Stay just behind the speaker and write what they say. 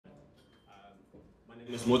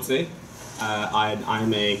name is Mutse.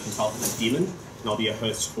 I'm a consultant at Demon, and I'll be a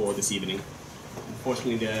host for this evening.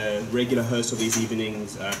 Unfortunately, the regular host of these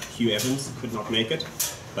evenings, Hugh Evans, could not make it,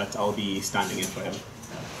 but I'll be standing in for him.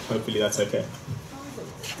 Hopefully that's okay.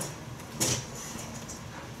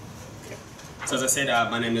 So as I said,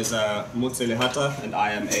 my name is Mutse Lehata, and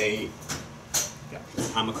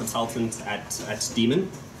I'm a consultant at Demon.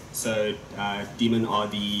 So Demon are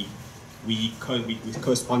we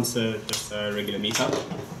co-sponsor this regular meetup.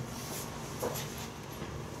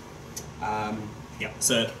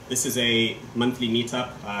 So this is a monthly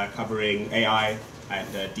meetup covering AI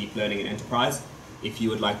and deep learning in enterprise. If you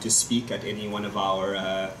would like to speak at any one of our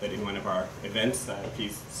events,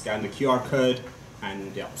 please scan the QR code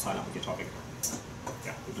and sign up with your topic.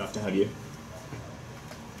 We'd love to have you.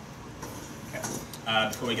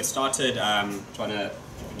 Before we get started, trying to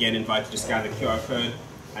again invite you to scan the QR code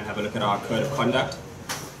and have a look at our code of conduct.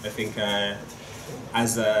 I think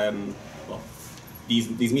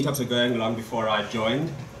these meetups are going long before I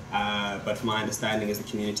joined, but my understanding is the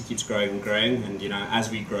community keeps growing and growing, and as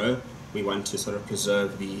we grow, we want to sort of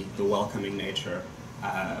preserve the welcoming nature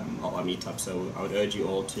of our meetup. So I would urge you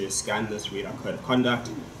all to scan this, read our code of conduct,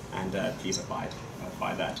 and please abide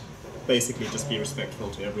by that. Basically, just be respectful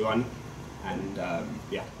to everyone, and I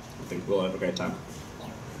think we'll have a great time.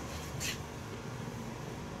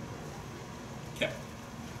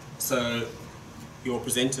 So your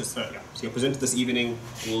presenter this evening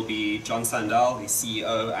will be John Sandall, the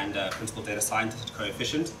CEO and Principal Data Scientist at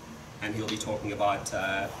Coefficient, and he'll be talking about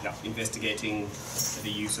investigating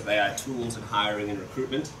the use of AI tools in hiring and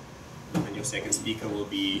recruitment. And your second speaker will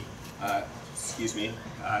be,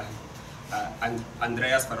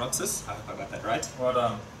 Andreas Varotsis. I hope I got that right. Well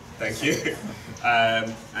done. Thank you.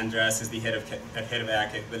 Andreas is the head of AI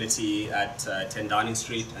capability at 10 Downing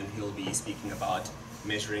Street, and he'll be speaking about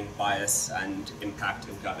measuring bias and impact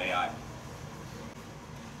in GovAI.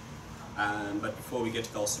 But before we get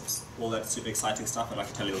to all that super exciting stuff, I'd like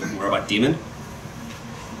to tell you a little bit more about Demon.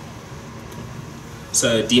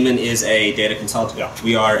 So Demon is a data consultant.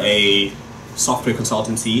 We are a software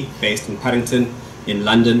consultancy based in Paddington, in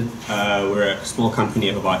London. We're a small company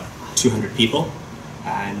of about 200 people.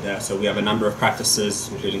 And so we have a number of practices,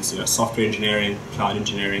 including software engineering, cloud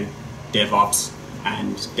engineering, DevOps,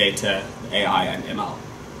 and data, AI, and ML,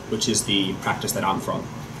 which is the practice that I'm from.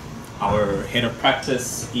 Our head of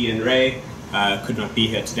practice, Ian Ray, could not be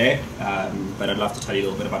here today, but I'd love to tell you a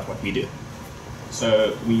little bit about what we do.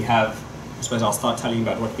 So we have, I suppose I'll start telling you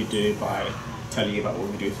about what we do by telling you about what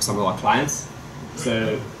we do for some of our clients.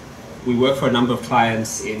 So we work for a number of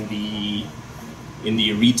clients in the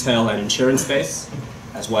retail and insurance space,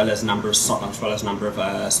 as well as a number of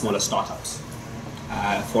smaller startups.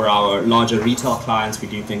 For our larger retail clients, we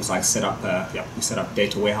do things like set up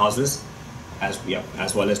data warehouses, as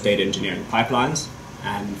well as data engineering pipelines.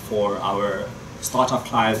 And for our startup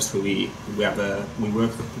clients, we work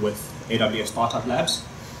with AWS Startup Labs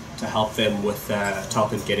to help them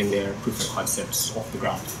getting their proof of concepts off the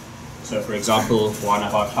ground. So, for example, for one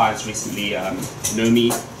of our clients recently,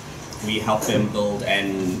 Nomi, we helped them build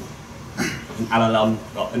an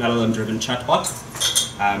LLM-driven chatbot.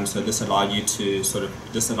 So this allowed you to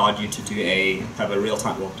have a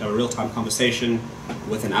real-time conversation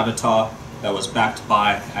with an avatar that was backed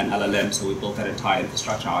by an LLM. So we built that entire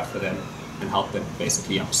infrastructure out for them and helped them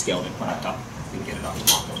basically scale their product up and get it out to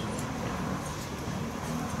market.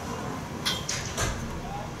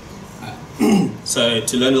 So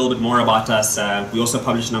to learn a little bit more about us, we also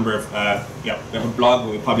publish a number of we have a blog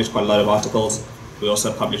where we publish quite a lot of articles. We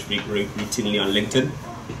also publish routinely on LinkedIn.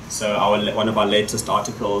 So one of our latest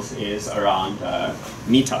articles is around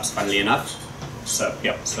meetups, funnily enough. So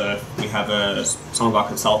we have some of our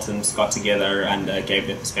consultants got together and gave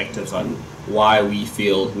their perspectives on why we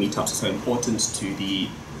feel meetups are so important to the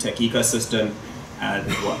tech ecosystem. And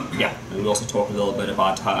we also talk a little bit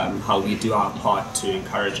about how we do our part to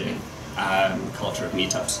encouraging culture of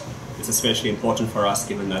meetups. It's especially important for us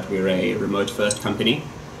given that we're a remote-first company.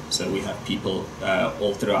 So we have people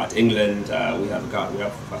all throughout England. We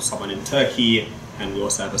have someone in Turkey, and we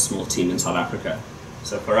also have a small team in South Africa.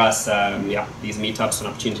 So for us, these meetups, an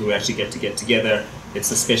opportunity we actually get together.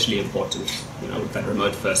 It's especially important, with that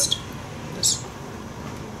remote first.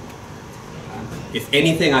 If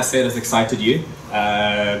anything I said has excited you,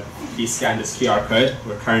 please scan this QR code.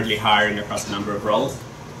 We're currently hiring across a number of roles.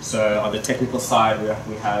 So on the technical side,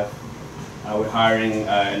 we're hiring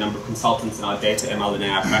a number of consultants in our data, ML, and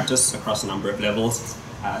AI practice across a number of levels.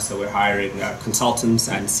 So we're hiring consultants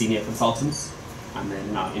and senior consultants. And then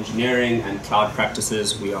in our engineering and cloud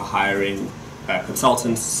practices, we are hiring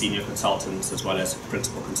consultants, senior consultants, as well as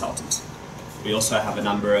principal consultants. We also have a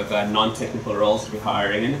number of non-technical roles we're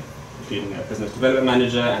hiring in, including a business development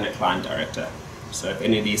manager and a client director. So if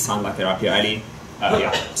any of these sound like they're up your alley,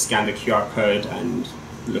 scan the QR code and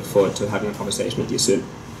look forward to having a conversation with you soon.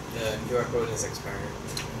 The QR code is expired.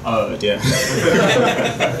 Oh dear.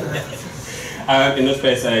 In this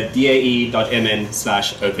case,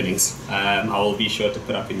 dae.mn/openings. I will be sure to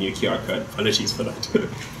put up a new QR code. Apologies for that.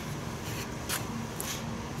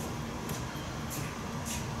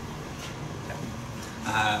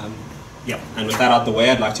 And with that out of the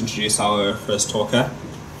way, I'd like to introduce our first talker,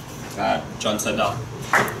 John Sandall.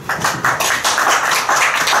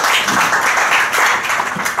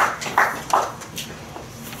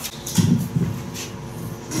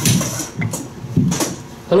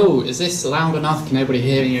 Hello, is this loud enough? Can everybody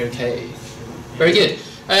hear me okay? Very good.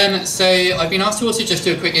 So I've been asked to also just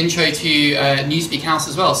do a quick intro to Newspeak House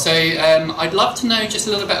as well. So I'd love to know just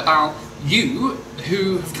a little bit about you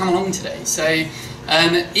who have come along today. So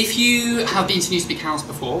if you have been to Newspeak House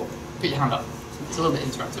before, put your hand up. It's a little bit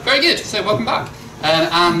interactive. Very good, so welcome back.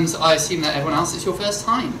 And I assume that everyone else, it's your first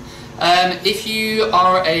time. If you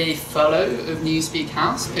are a fellow of Newspeak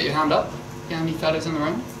House, put your hand up. Do you have any fellows in the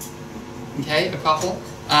room? Okay, a couple.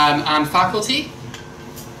 And faculty?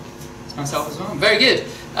 It's myself as well. Very good.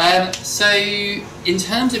 So in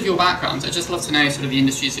terms of your backgrounds, I'd just love to know sort of the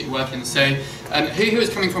industries that you work in. So who is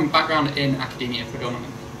coming from a background in academia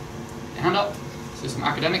predominantly? Hand up. So some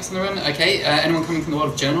academics in the room. Okay, anyone coming from the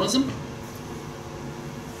world of journalism?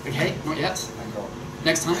 Okay, not yet.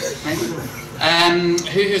 Next time, maybe.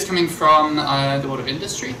 Who is coming from the world of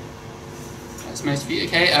industry? That's most of you.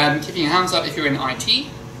 Okay, keeping your hands up if you're in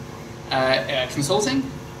IT, consulting.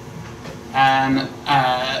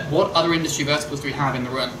 What other industry verticals do we have in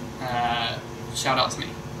the room? Shout out to me.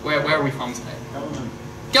 Where are we from today?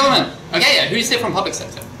 Government. Okay, yeah. Who's here from public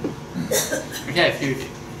sector? Okay, a few of you.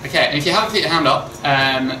 Okay, and if you haven't put your hand up,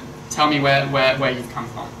 tell me where you've come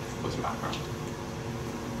from. What's your background?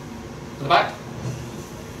 To the back?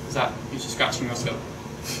 Is that you just scratching your skull?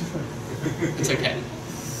 It's okay.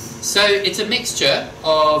 So it's a mixture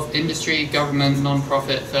of industry, government,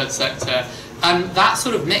 non-profit, third sector, and that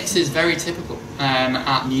sort of mix is very typical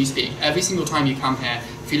at Newspeak. Every single time you come here,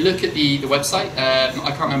 if you look at the website, I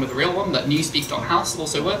can't remember the real one, but newspeak.house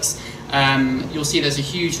also works. You'll see there's a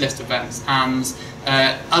huge list of events, and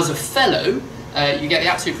as a fellow, you get the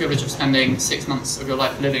absolute privilege of spending 6 months of your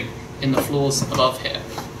life living in the floors above here,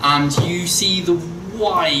 and you see the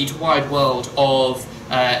wide world of,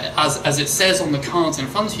 as it says on the cards in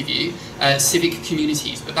front of you, civic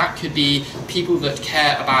communities, but that could be people that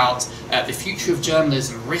care about the future of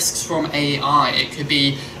journalism, risks from AI. It could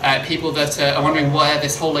be people that are wondering where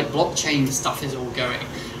this whole blockchain stuff is all going.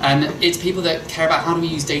 It's people that care about how do we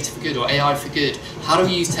use data for good or AI for good. How do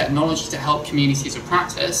we use technology to help communities of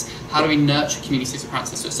practice? How do we nurture communities of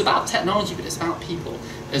practice? So it's about technology, but it's about people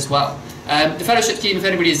as well. The fellowship scheme, if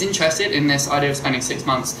anybody is interested in this idea of spending 6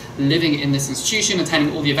 months living in this institution,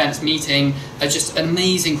 attending all the events, meeting, just an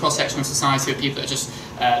amazing cross-section of society of people that are just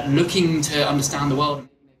looking to understand the world and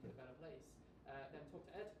make it a better place, then talk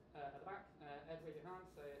to Ed at the back. Ed, raise your hand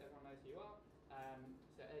so everyone knows who you are.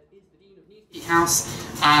 So Ed is the Dean of Newspeak House,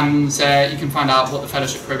 and you can find out what the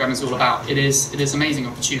fellowship program is all about. It is an amazing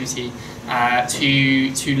opportunity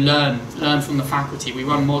to learn from the faculty. We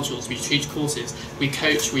run modules, we teach courses, we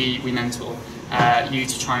coach, we mentor you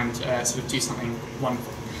to try and sort of do something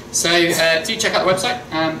wonderful. So do check out the website,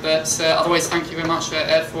 but otherwise thank you very much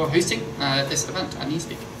Ed for hosting this event at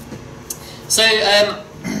Newspeak. So a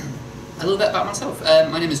little bit about myself.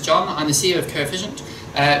 My name is John, I'm the CEO of Coefficient.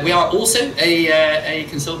 We are also a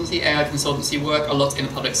consultancy, AI consultancy, work a lot in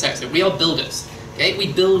the public sector. We are builders. Okay?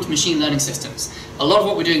 We build machine learning systems. A lot of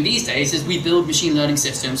what we're doing these days is we build machine learning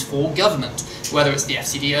systems for government, whether it's the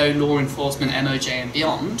FCDO, law enforcement, MOJ and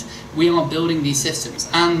beyond. We are building these systems.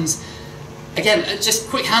 And again, just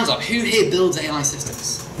quick hands up, who here builds AI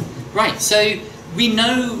systems? Right, so we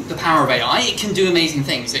know the power of AI. It can do amazing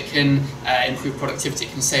things. It can improve productivity,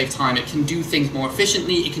 it can save time, it can do things more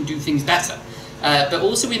efficiently, it can do things better. But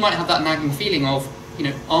also we might have that nagging feeling of,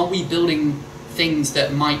 are we building things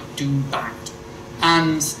that might do bad?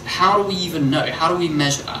 And how do we even know? How do we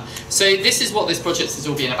measure that? So this is what this project is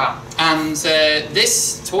all being about. And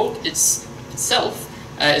this talk itself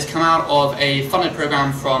has come out of a funded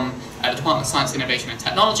program from the Department of Science, Innovation and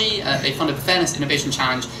Technology. They funded the Fairness Innovation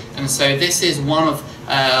Challenge. And so this is one of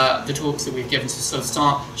the talks that we've given to sort of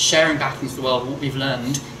start sharing back into the world what we've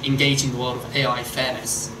learned engaging the world of AI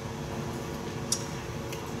fairness.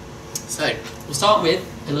 So we'll start with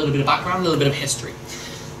a little bit of background, a little bit of history.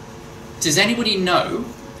 Does anybody know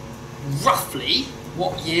roughly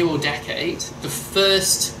what year or decade the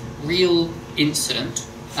first real incident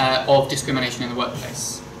of discrimination in the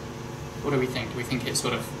workplace? What do we think? Do we think it's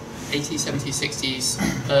sort of 80s, 70s, 60s,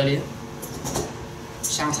 earlier?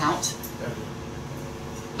 Shout out.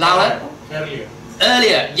 Louder? Earlier.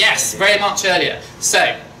 Earlier, yes, very much earlier.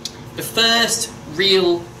 So, the first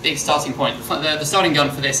real big starting point, the starting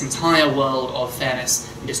gun for this entire world of fairness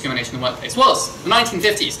and discrimination in the workplace was the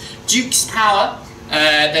 1950s. Duke's Power,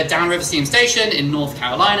 their Downriver Steam Station in North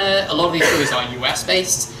Carolina. A lot of these stories are US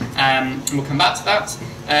based, and we'll come back to that.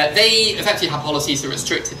 They effectively had policies that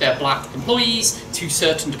restricted their black employees to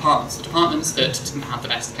certain departments, the departments that didn't have the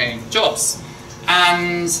best paying jobs.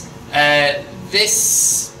 And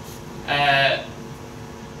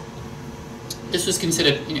this was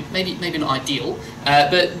considered, maybe not ideal,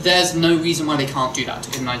 but there's no reason why they can't do that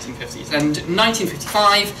in the 1950s. And in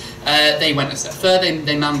 1955, they went a step further.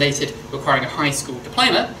 They mandated requiring a high school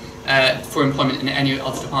diploma for employment in any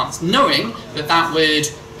other departments, knowing that that would,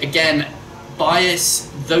 again, bias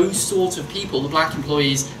those sorts of people, the black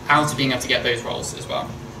employees, out of being able to get those roles as well.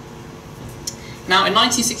 Now, in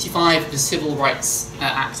 1965, the Civil Rights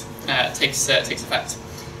Act takes effect.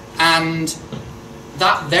 And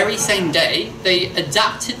that very same day, they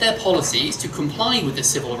adapted their policies to comply with the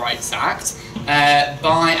Civil Rights Act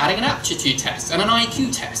by adding an aptitude test and an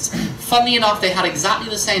IQ test. Funnily enough, they had exactly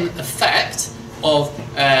the same effect of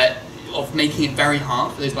making it very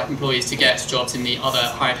hard for those black employees to get jobs in the other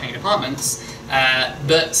higher paying departments,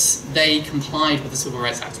 but they complied with the Civil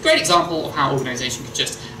Rights Act. Great example of how organisations could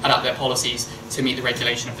just adapt their policies to meet the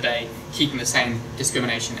regulation of the day, keeping the same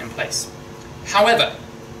discrimination in place. However,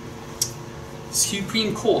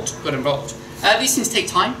 Supreme Court got involved. These things take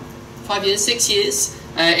time, 5 years, 6 years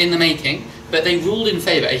in the making, but they ruled in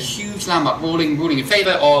favour, a huge landmark ruling in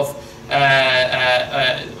favour of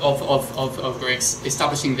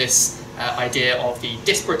establishing this idea of the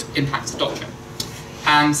disparate impact doctrine.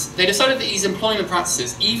 And they decided that these employment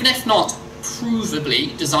practices, even if not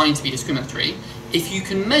provably designed to be discriminatory, if you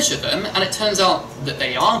can measure them and it turns out that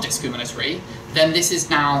they are discriminatory, then this is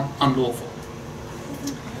now unlawful.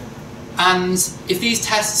 And if these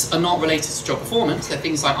tests are not related to job performance, they're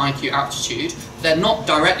things like IQ, aptitude, they're not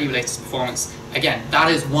directly related to performance, again, that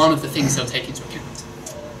is one of the things they'll take into account.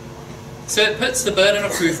 So it puts the burden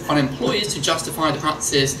of proof on employers to justify the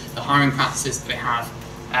practices, the hiring practices that they have.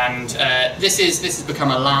 And this has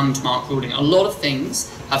become a landmark ruling. A lot of things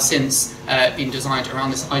have since been designed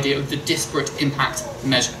around this idea of the disparate impact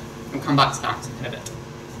measure. We'll come back to that in a bit.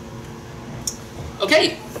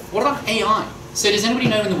 Okay, what about AI? So does anybody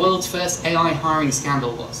know when the world's first AI hiring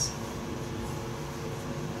scandal was?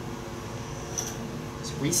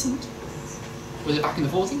 Was it recent? Was it back in the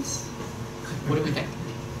 40s? What do we think?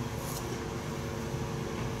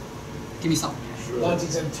 Give me something.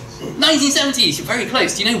 1970s. 1970s, you're very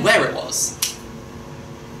close. Do you know where it was?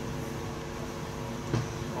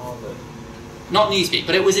 Not Newspeak,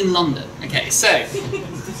 but it was in London. Okay, so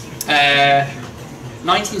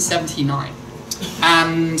 1979.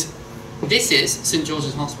 And this is St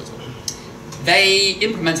George's Hospital. They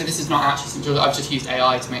implemented, this is not actually St George's, I've just used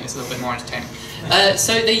AI to make this a little bit more entertaining.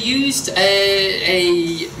 So they used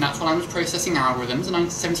a natural language processing algorithms in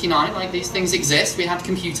 1979, like these things exist, we had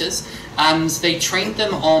computers, and they trained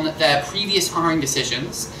them on their previous hiring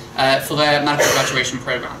decisions for their medical graduation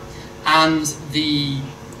program. And the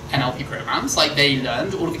NLP programs, like they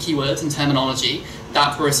learned all of the keywords and terminology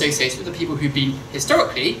that were associated with the people who'd been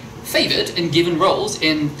historically favoured and given roles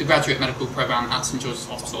in the graduate medical program at St George's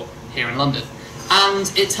Hospital here in London.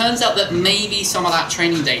 And it turns out that maybe some of that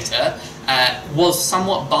training data was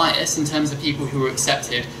somewhat biased in terms of people who were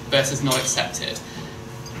accepted versus not accepted.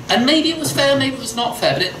 And maybe it was fair, maybe it was not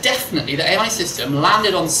fair, but it definitely, the AI system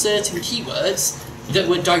landed on certain keywords that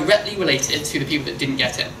were directly related to the people that didn't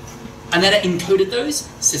get in. And then it encoded those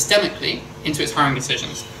systemically into its hiring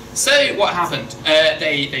decisions. So what happened?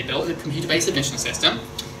 They built a computer-based admission system.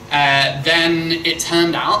 Then it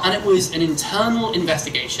turned out, and it was an internal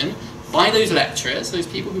investigation by those lecturers, those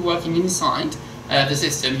people who were working inside the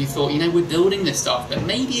system, who thought, we're building this stuff, but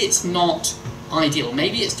maybe it's not ideal,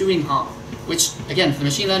 maybe it's doing harm. Which, again, for the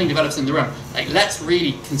machine learning developers in the room, let's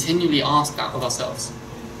really continually ask that of ourselves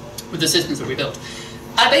with the systems that we build.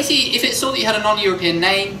 Basically, if it saw that you had a non-European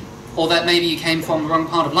name, or that maybe you came from the wrong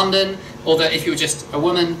part of London, or that if you were just a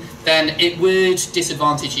woman, then it would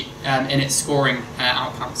disadvantage you in its scoring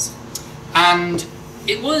outcomes. And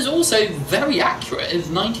it was also very accurate. It was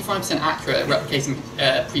 95% accurate at replicating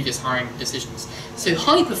previous hiring decisions. So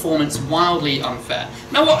high performance, wildly unfair.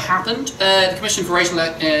 Now what happened? The Commission for Racial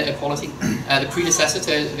Equality, the predecessor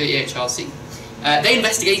to the EHRC, they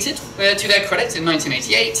investigated, to their credit, in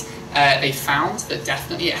 1988. They found that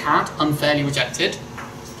definitely it had unfairly rejected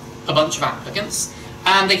a bunch of applicants,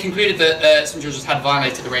 and they concluded that St George's had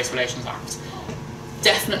violated the Race Relations Act.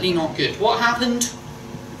 Definitely not good. What happened?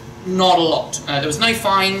 Not a lot. There was no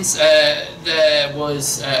fines. There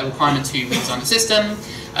was a requirement to redesign the system.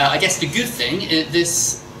 I guess the good thing is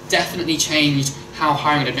this definitely changed how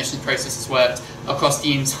hiring and admissions processes worked across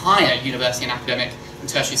the entire university and academic and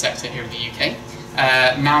tertiary sector here in the UK.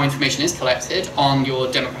 Now information is collected on your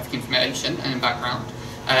demographic information and background,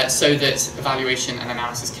 so that evaluation and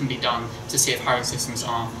analysis can be done to see if hiring systems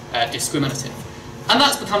are discriminative. And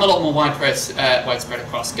that's become a lot more widespread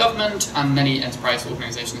across government, and many enterprise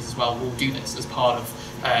organisations as well will do this as part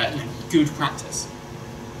of good practice.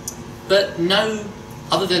 But no,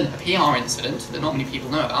 other than a PR incident that not many people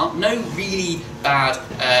know about, no really bad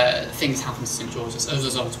things happen to St George's as a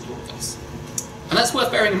result of all of this. And that's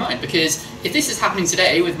worth bearing in mind, because if this is happening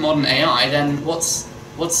today with modern AI, then what's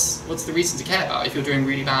the reason to care about if you're doing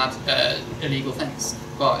really bad illegal things?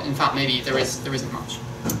 Well, in fact, maybe there isn't much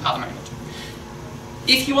at the moment.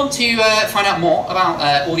 If you want to find out more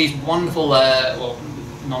about all these wonderful, well,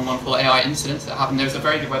 non-wonderful AI incidents that happen, there's a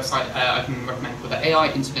very good website I can recommend called the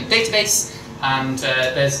AI Incident Database, and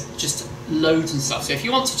there's just loads and stuff. So if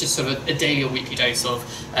you want to just sort of a daily or weekly dose of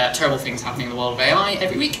terrible things happening in the world of AI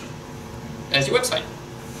every week, there's your website.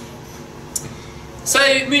 So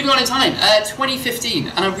moving on in time, 2015,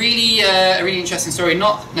 and a really interesting story,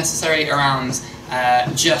 not necessarily around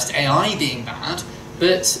just AI being bad,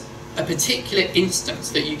 but a particular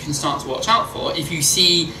instance that you can start to watch out for if you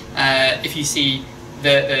see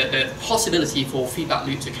the possibility for feedback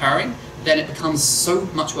loops occurring, then it becomes so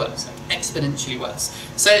much worse, like exponentially worse.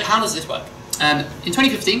 So how does this work? In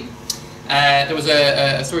 2015, there was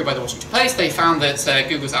a story by the Washington Post. They found that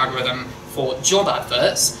Google's algorithm for job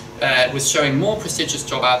adverts was showing more prestigious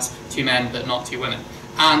job ads to men but not to women.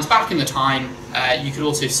 And back in the time, you could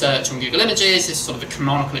also search on Google Images. This is sort of the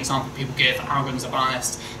canonical example people give. Algorithms are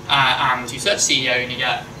biased, and you search CEO and you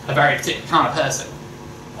get a very particular kind of person,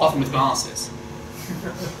 often with glasses.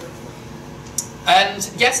 And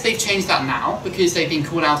yes, they've changed that now because they've been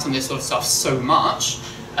called out on this sort of stuff so much,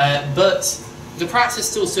 but the practice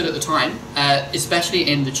still stood at the time,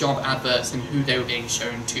 especially in the job adverts and who they were being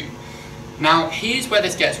shown to. Now, here's where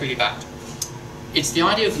this gets really bad. It's the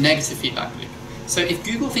idea of negative feedback loop. So if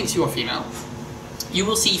Google thinks you're female, you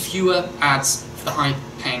will see fewer ads for the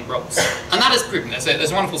high-paying roles. And that is proven.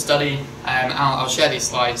 There's a wonderful study. I'll share these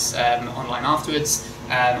slides online afterwards,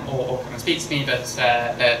 or come and speak to me, but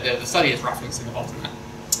the study is referenced in the bottom there.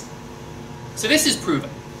 So this is proven.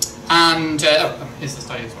 And here's the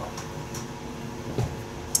study as well.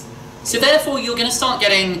 So therefore, you're going to start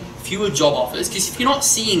getting fewer job offers, because if you're not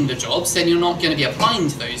seeing the jobs, then you're not going to be applying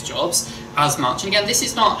to those jobs as much. And again, this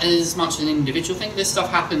is not as much an individual thing. This stuff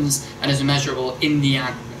happens and is measurable in the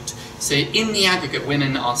aggregate. So in the aggregate,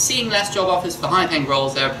 women are seeing less job offers for high-paying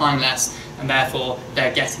roles, they're applying less, and therefore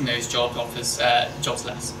they're getting those job offers, jobs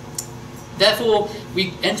less. Therefore,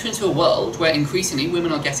 we enter into a world where increasingly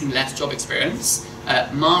women are getting less job experience,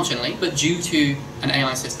 marginally, but due to an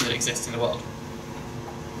AI system that exists in the world.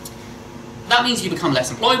 That means you become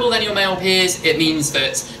less employable than your male peers. It means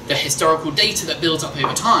that the historical data that builds up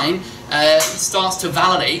over time starts to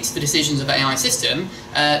validate the decisions of the AI system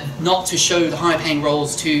not to show the high-paying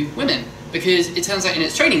roles to women, because it turns out in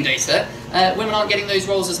its training data, women aren't getting those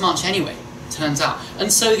roles as much anyway, it turns out.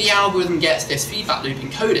 And so the algorithm gets this feedback loop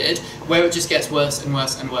encoded where it just gets worse and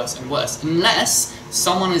worse and worse and worse, unless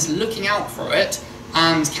someone is looking out for it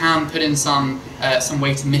and can put in some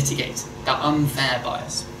way to mitigate that unfair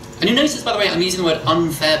bias. And you notice, by the way, I'm using the word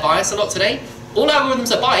unfair bias a lot today. All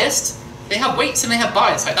algorithms are biased. They have weights and they have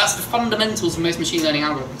bias. Right? That's the fundamentals of most machine learning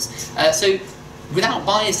algorithms. So without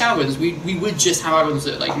biased algorithms, we would just have algorithms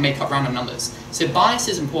that like make up random numbers. So bias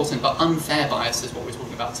is important, but unfair bias is what we're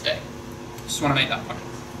talking about today. Just want to make that point.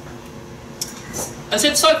 And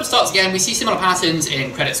so the cycle starts again. We see similar patterns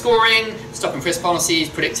in credit scoring, stop and frisk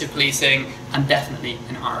policies, predictive policing, and definitely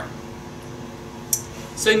in hiring.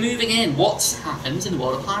 So moving in, what happens in the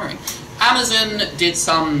world of hiring? Amazon did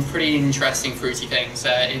some pretty interesting, fruity things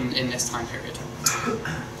in this time period.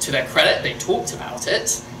 To their credit, they talked about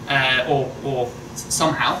it, or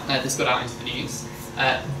somehow this got out into the news.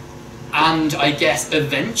 And I guess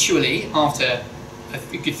eventually, after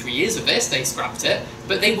a good 3 years of this, they scrapped it,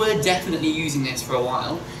 but they were definitely using this for a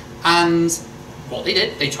while. And what they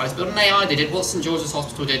did, they tried to build an AI. They did what St George's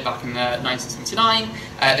Hospital did back in 1979.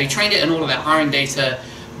 They trained it in all of their hiring data.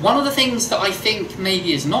 One of the things that I think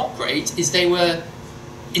maybe is not great is they were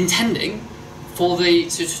intending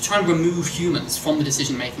to try and remove humans from the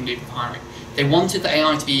decision-making loop of hiring. They wanted the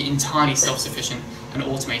AI to be entirely self-sufficient and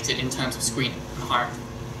automated in terms of screening and hiring.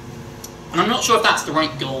 And I'm not sure if that's the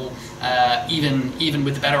right goal, even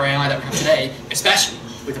with the better AI that we have today, especially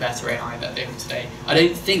with the better AI that they have today. I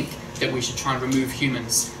don't think that we should try and remove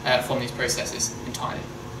humans from these processes entirely.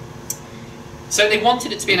 So they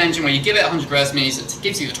wanted it to be an engine where you give it 100 resumes, it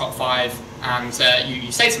gives you the top 5, and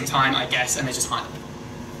you save some time, I guess, and they just hire them.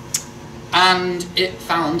 And it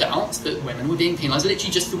found out that women were being penalised.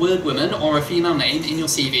 Literally just the word woman or a female name in your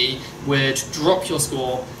CV would drop your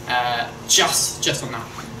score just on that.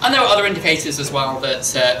 And there were other indicators as well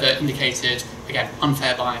that indicated, again,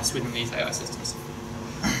 unfair bias within these AI systems.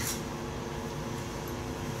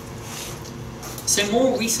 So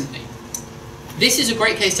more recently, this is a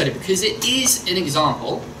great case study because it is an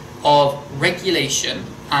example of regulation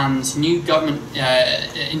and new government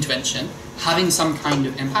intervention having some kind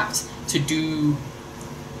of impact to do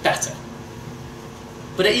better.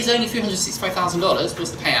 But it is only $365,000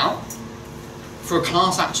 was the payout for a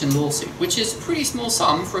class action lawsuit, which is a pretty small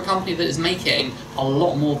sum for a company that is making a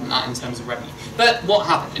lot more than that in terms of revenue. But what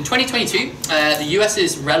happened? In 2022, the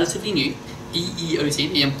US's relatively new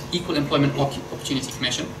EEOC, the Equal Employment Opportunity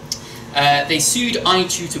Commission, they sued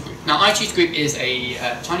iTutor Group. Now, iTutor Group is a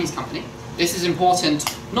Chinese company. This is important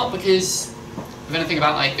not because of anything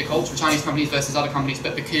about like the culture of Chinese companies versus other companies,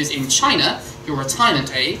 but because in China, your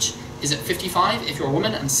retirement age is at 55 if you're a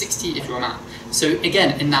woman and 60 if you're a man. So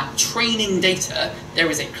again, in that training data, there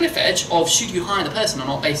is a cliff edge of should you hire the person or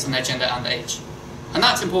not based on their gender and age. And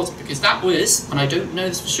that's important because that was, and I don't know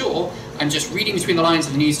this for sure, I'm just reading between the lines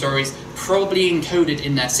of the news stories, probably encoded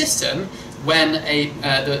in their system when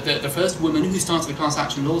the first woman who started the class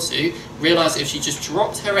action lawsuit realised that if she just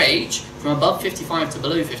dropped her age from above 55 to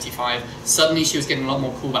below 55, suddenly she was getting a lot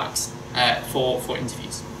more callbacks for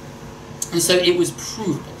interviews. And so it was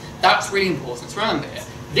provable. That's really important to remember here.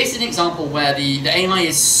 This is an example where the AI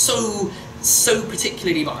is so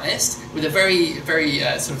particularly biased with a very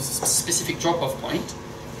sort of specific drop-off point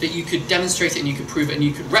that you could demonstrate it and you could prove it and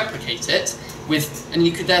you could replicate it and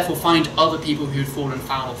you could therefore find other people who had fallen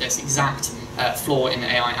foul of this exact flaw in the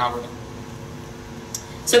AI algorithm.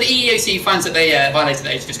 So the EEOC finds that they violated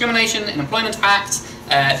the Age Discrimination in Employment Act.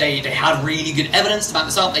 They had really good evidence to back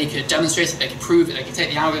this up. They could demonstrate it, they could prove it, they could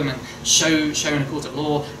take the algorithm and show in a court of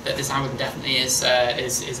law that this algorithm definitely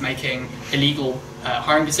is making illegal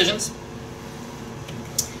hiring decisions.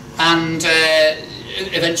 And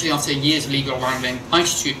eventually, after years of legal wrangling,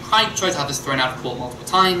 iTutor tried to have this thrown out of court multiple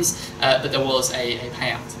times, but there was a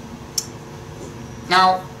payout.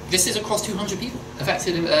 Now, this is across 200 people,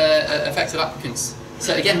 affected applicants.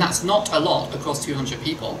 So again, that's not a lot across 200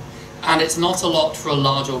 people, and it's not a lot for a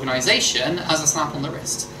large organisation as a slap on the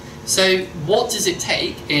wrist. So what does it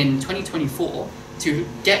take in 2024 to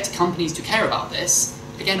get companies to care about this?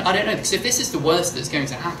 Again, I don't know, because if this is the worst that's going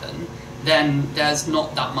to happen, then there's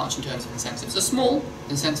not that much in terms of incentives. A small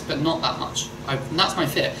incentive, but not that much. And that's my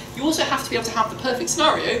fear. You also have to be able to have the perfect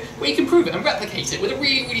scenario where you can prove it and replicate it with a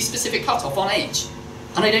really specific cutoff on age.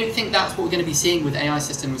 And I don't think that's what we're going to be seeing with AI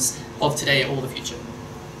systems of today or the future.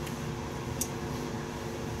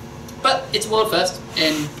 But it's a world first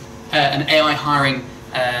in an AI hiring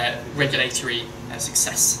regulatory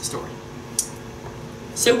success story.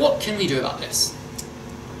 So what can we do about this?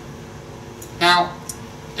 Now,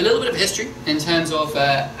 a little bit of history in terms of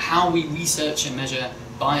how we research and measure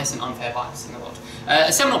bias and unfair bias in the world.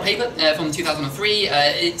 A seminal paper from 2003,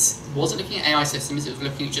 it wasn't looking at AI systems, it was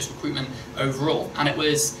looking at just recruitment overall. And it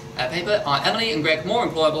was a paper, are Emily and Greg more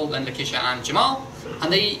employable than Lakeisha and Jamal?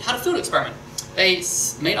 And they had a field experiment. They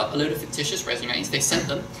made up a load of fictitious resumes, they sent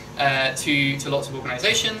them to lots of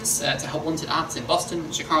organisations to help wanted ads in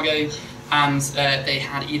Boston, Chicago, and they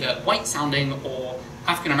had either white-sounding or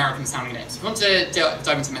African-American sounding names. If you want to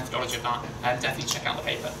dive into the methodology of that, definitely check out the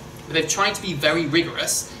paper. But they've tried to be very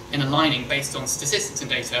rigorous in aligning, based on statistics and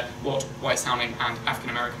data, what white-sounding and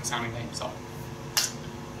African-American sounding names are.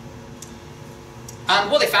 And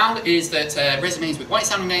what they found is that resumes with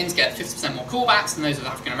white-sounding names get 50% more callbacks than those with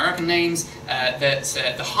African-American names.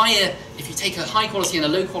 The higher, if you take a high-quality and a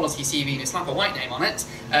low-quality CV and you slap a white name on it,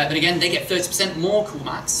 then again, they get 30% more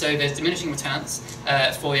callbacks. So there's diminishing returns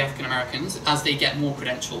for the African-Americans as they get more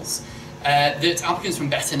credentials. That applicants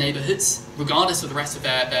from better neighbourhoods, regardless of the rest of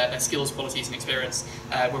their skills, qualities and experience,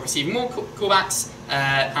 were receiving more callbacks.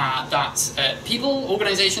 That people,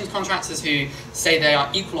 organisations, contractors who say they are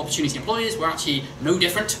equal opportunity employers were actually no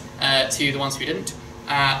different to the ones who didn't,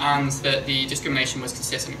 and that the discrimination was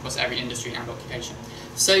consistent across every industry and occupation.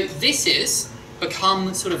 So this has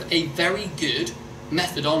become sort of a very good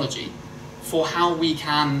methodology for how we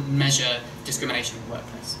can measure discrimination in the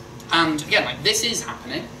workplace. And again, like this is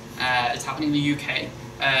happening. It's happening in the UK.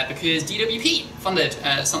 because DWP funded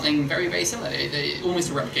something very, very similar,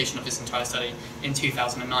 almost a replication of this entire study in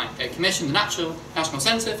 2009. They commissioned the National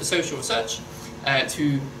Centre for Social Research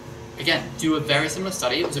to, again, do a very similar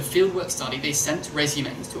study. It was a fieldwork study. They sent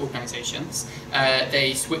resumes to organisations.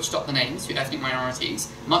 They switched up the names to ethnic minorities,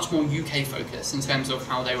 much more UK focused in terms of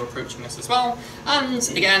how they were approaching this as well, and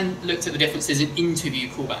again looked at the differences in interview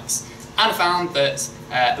callbacks, and found that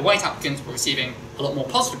the white applicants were receiving a lot more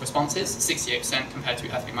positive responses, 68% compared to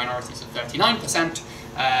ethnic minorities at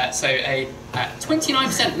 39%, so a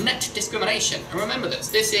 29% net discrimination. And remember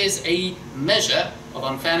this is a measure of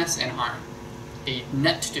unfairness in hiring, a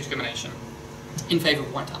net discrimination in favour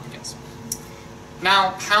of white applicants.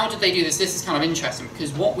 Now, how did they do this? This is kind of interesting,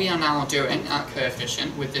 because what we are now doing at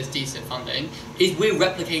Coefficient with this DSIT funding is we're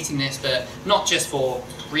replicating this, but not just for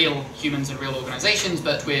real humans and real organisations,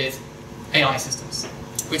 but with AI systems,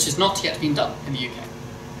 which has not yet been done in the UK.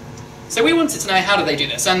 So we wanted to know, how did they do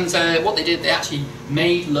this? And what they did, they actually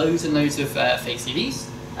made loads and loads of fake CVs,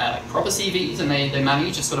 proper CVs, and they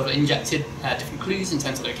manually just sort of injected different clues in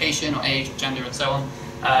terms of location or age or gender and so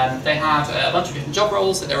on. They had a bunch of different job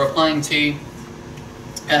roles that they were applying to.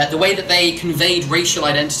 The way that they conveyed racial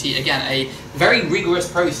identity, again, a very rigorous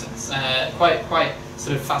process, quite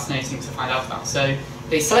sort of fascinating to find out about. So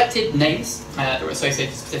they selected names that were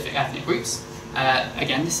associated with specific ethnic groups.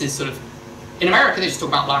 Again, this is sort of, in America they just talk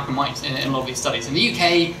about black and white in a lot of these studies. In the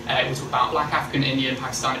UK, we talk about black, African, Indian,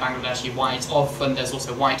 Pakistani, Bangladeshi, white. Often there's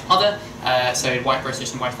also white other, so white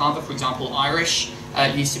British and white father. For example, Irish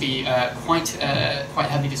used to be quite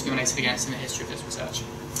heavily discriminated against in the history of this research.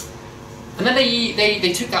 And then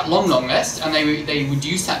they took that long list and they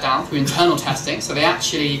reduced that down through internal testing. So they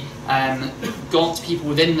actually got people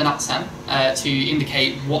within the NATSEM to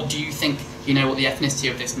indicate, what do you think you know what the ethnicity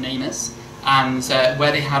of this name is? And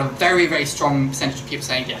where they had a very, very strong percentage of people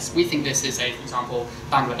saying, yes, we think this is a, for example,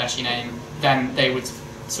 Bangladeshi name, then they would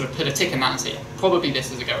sort of put a tick in that and say, yeah, probably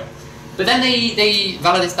this is a goer. But then they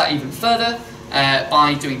validated that even further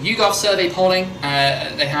by doing YouGov survey polling.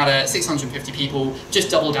 They had 650 people just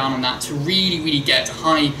double down on that to really, really get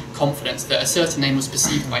high confidence that a certain name was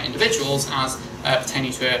perceived by individuals as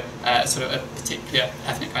pertaining to a sort of a particular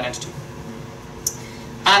ethnic identity.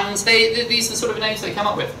 And these are the sort of names they came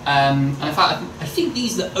up with. And in fact, I think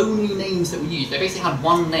these are the only names that were used. They basically had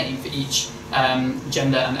one name for each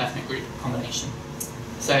gender and ethnic group combination.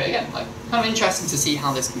 So again, like, kind of interesting to see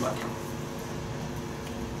how this can work out.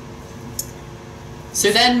 So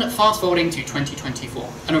then, fast forwarding to 2024,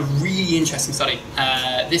 and a really interesting study.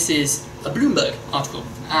 This is a Bloomberg article,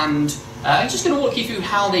 and I'm just going to walk you through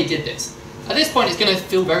how they did this. At this point, it's going to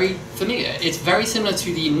feel very familiar. It's very similar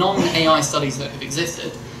to the non-AI studies that have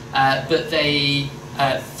existed, but they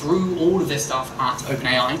threw all of this stuff at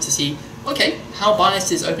OpenAI to see, okay, how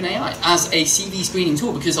biased is OpenAI as a CV screening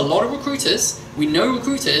tool? Because a lot of recruiters, we know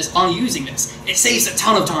recruiters are using this. It saves a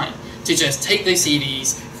ton of time to just take those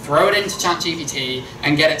CVs, throw it into ChatGPT,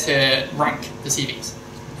 and get it to rank the CVs.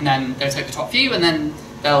 And then they'll take the top few, and then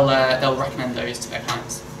they'll recommend those to their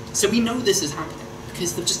clients. So we know this is happening,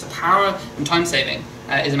 because just the power and time saving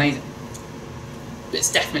is amazing. But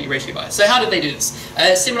it's definitely racially biased. So how did they do this?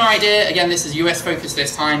 Similar idea, again, this is US focused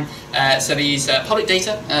this time. So these public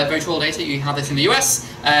data, virtual data, you have this in the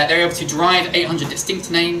US. They're able to derive 800 distinct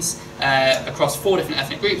names across 4 different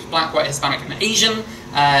ethnic groups, black, white, Hispanic, and Asian,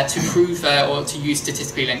 to prove or to use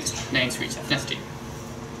statistically linked names for each ethnicity.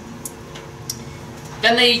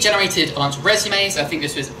 Then they generated a bunch of resumes. I think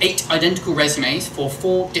this was 8 identical resumes for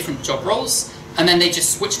 4 different job roles. And then they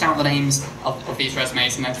just switched out the names of these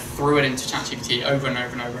resumes and then threw it into ChatGPT over and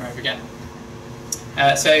over and over and over again.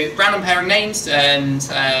 So random pairing names and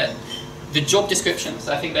the job descriptions.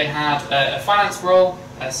 I think they had a finance role,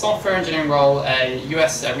 a software engineering role, a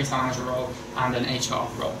US retail manager role, and an HR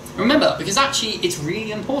role. Remember, because actually it's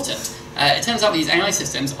really important. It turns out these AI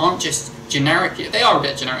systems aren't just generically, they are a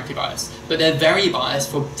bit generically biased, but they're very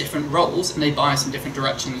biased for different roles, and they bias in different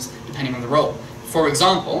directions depending on the role. For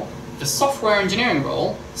example, the software engineering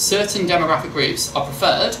role, certain demographic groups are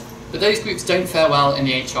preferred, but those groups don't fare well in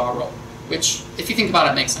the HR role, which, if you think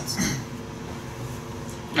about it, makes sense.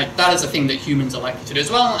 Like, that is a thing that humans are likely to do as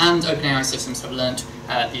well, and OpenAI systems have learned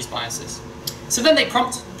these biases. So then they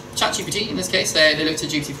prompt ChatGPT, in this case, they looked at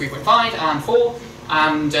GPT 3.5 and 4,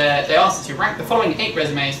 and they asked it to rank the following 8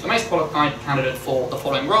 resumes for the most qualified candidate for the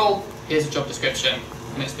following role. Here's a job description,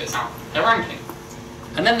 and it spits out their ranking.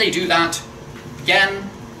 And then they do that again,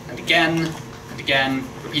 and again, and again,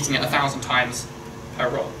 repeating it 1,000 times per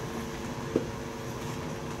role.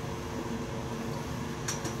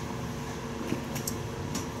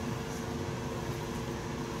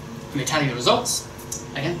 And they tell you the results.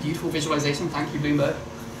 Again, beautiful visualization, thank you Bloomberg.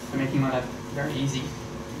 for making my life very easy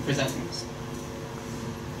presenting this.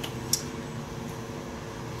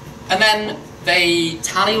 And then they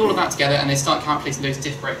tally all of that together and they start calculating those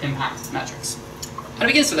disparate impact metrics. And it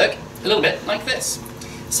begins to look a little bit like this.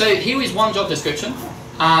 So here is one job description,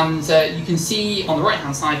 and you can see on the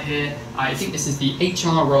right-hand side here, I think this is the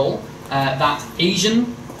HR role, that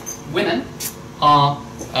Asian women are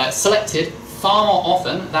selected far more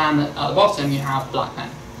often than at the bottom you have black men.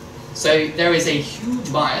 So there is a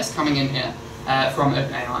huge bias coming in here from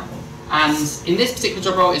OpenAI. And in this particular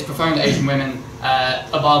job role, it's preferring the Asian women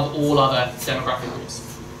above all other demographic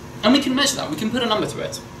groups. And we can measure that, we can put a number to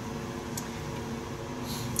it.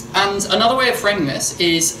 And another way of framing this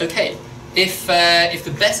is, okay, if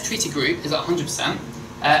the best treated group is at 100%,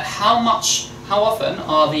 how often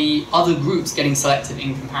are the other groups getting selected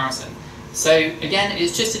in comparison? So again,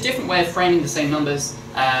 it's just a different way of framing the same numbers,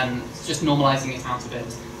 it's just normalizing it out a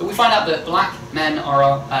bit. But we find out that black men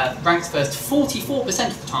are ranked first 44%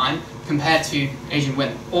 of the time compared to Asian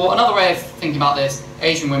women. Or another way of thinking about this,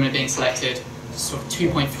 Asian women are being selected sort of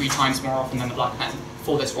 2.3 times more often than the black men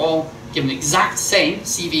for this role, given the exact same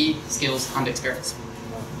CV, skills, and experience.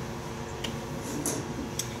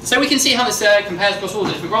 So we can see how this compares across all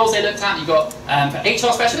the different roles they looked at. You've got for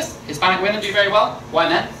HR specialists, Hispanic women do very well, white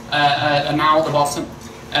men are now at the bottom.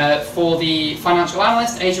 For the financial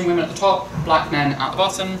analyst, Asian women at the top, black men at the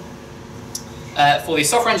bottom. For the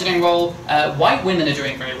software engineering role, white women are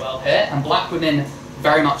doing very well here, and black women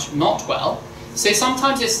very much not well. So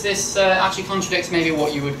sometimes this actually contradicts maybe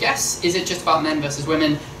what you would guess. Is it just about men versus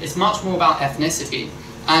women? It's much more about ethnicity.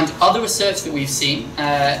 And other research that we've seen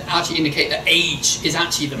actually indicate that age is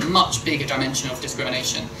actually the much bigger dimension of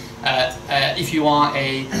discrimination. If you are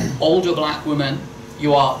an older black woman,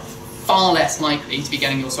 you are far less likely to be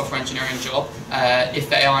getting your software engineering job if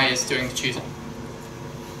the AI is doing the choosing.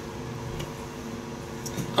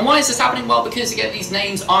 And why is this happening? Well, because again, these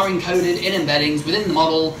names are encoded in embeddings within the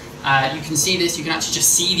model. You can see this, you can actually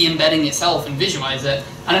just see the embedding itself and visualize it,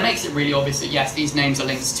 and it makes it really obvious that yes, these names are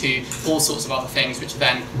linked to all sorts of other things which are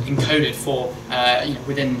then encoded for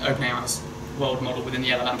within OpenAI's world model within the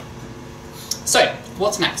LLM. So,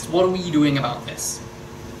 what's next? What are we doing about this?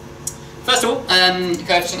 First of all,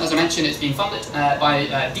 Coefficient, as I mentioned, is being funded by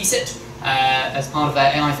DCIT as part of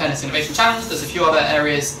their AI Fairness Innovation Challenge. There's a few other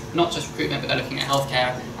areas, not just recruitment, but they're looking at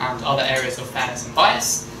healthcare and other areas of fairness and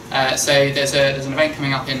bias. So there's an event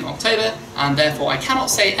coming up in October, and therefore I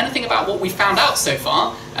cannot say anything about what we found out so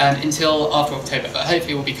far until after October, but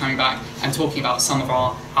hopefully we'll be coming back and talking about some of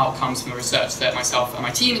our outcomes from the research that myself and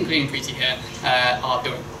my team, including Preeti here, are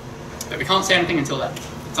doing. But we can't say anything until then.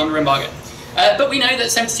 It's under embargo. But we know that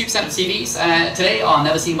 72% of CVs today are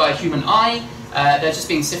never seen by a human eye. They're just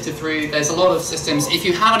being sifted through. There's a lot of systems. If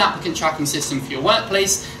you have an applicant tracking system for your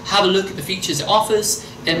workplace, have a look at the features it offers.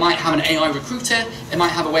 It might have an AI recruiter. It might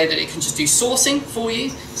have a way that it can just do sourcing for you.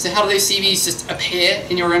 So how do those CVs just appear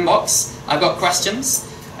in your inbox? I've got questions.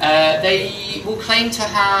 They will claim to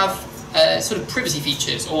have sort of privacy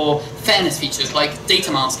features or fairness features like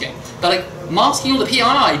data masking. But like masking all the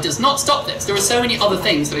PII does not stop this. There are so many other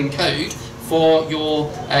things that encode for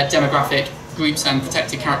your demographic groups and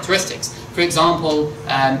protected characteristics. For example,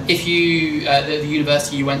 if you, the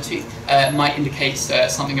university you went to might indicate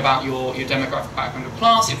something about your demographic background or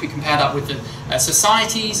class. If we compare that with the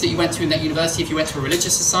societies that you went to in that university, if you went to a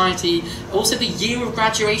religious society, also the year of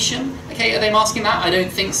graduation, okay, are they masking that? I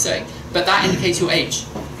don't think so, but that indicates your age.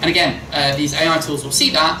 And again, these AI tools will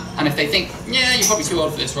see that, and if they think, yeah, you're probably too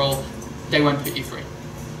old for this role, they won't put you through.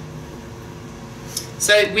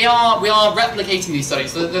 So we are replicating these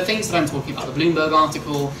studies. The things that I'm talking about, the Bloomberg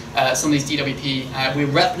article, some of these DWP, we're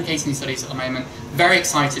replicating these studies at the moment. Very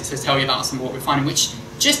excited to tell you about some of what we're finding, which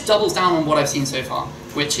just doubles down on what I've seen so far,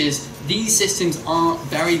 which is these systems are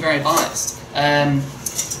very, very biased.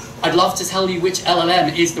 I'd love to tell you which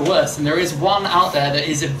LLM is the worst, and there is one out there that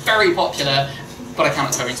is very popular, but I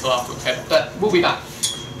cannot tell you until after October. But we'll be back.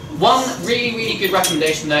 One really, really good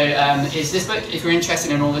recommendation, though, is this book. If you're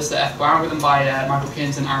interested in all this, the Ethical Algorithm by Michael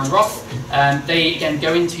Kearns and Aaron Roth. They, again,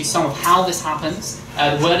 go into some of how this happens.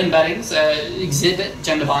 The word embeddings exhibit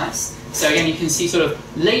gender bias. So, again, you can see sort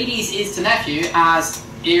of ladies is to nephew as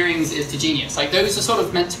earrings is to genius. Like, those are sort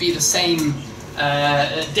of meant to be the same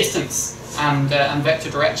distance and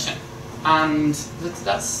vector direction. And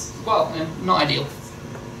that's, well, not ideal.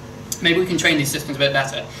 Maybe we can train these systems a bit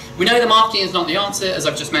better. We know the marketing is not the answer. As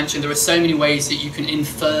I've just mentioned, there are so many ways that you can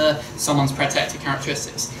infer someone's protected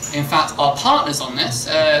characteristics. In fact, our partners on this,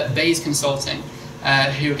 Bayes Consulting,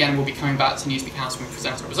 who again will be coming back to Newspeak House when we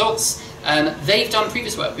present our results, they've done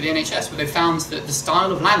previous work with the NHS where they found that the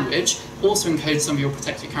style of language also encodes some of your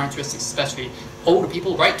protected characteristics, especially older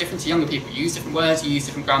people write different to younger people. You use different words, you use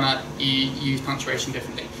different grammar, you use punctuation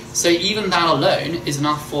differently. So even that alone is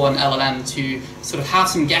enough for an LLM to sort of have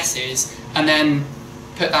some guesses and then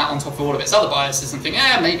put that on top of all of its other biases and think,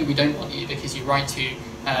 maybe we don't want you because you write too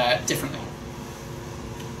differently.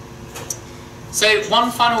 So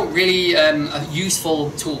one final really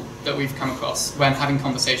useful tool that we've come across when having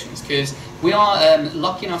conversations, because we are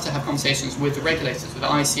lucky enough to have conversations with the regulators, with the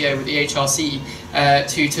ICO, with the HRC,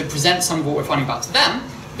 to present some of what we're finding back to them,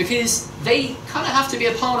 because they kind of have to be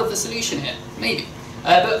a part of the solution here, maybe.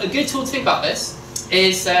 But a good tool to think about this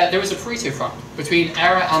is there is a Pareto front between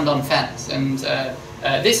error and unfairness, and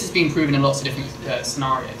this has been proven in lots of different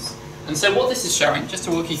scenarios. And so what this is showing, just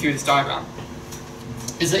to walk you through this diagram,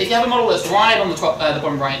 is that if you have a model that's right on the top, the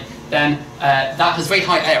bottom right, then that has very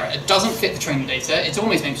high error. It doesn't fit the training data. It's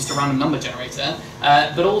almost maybe just a random number generator,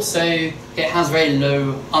 but also it has very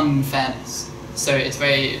low unfairness. So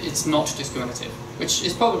it's not discriminative, which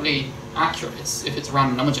is probably accurate. If it's a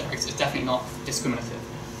random number generator, it's definitely not discriminative.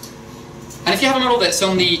 And if you have a model that's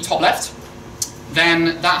on the top left,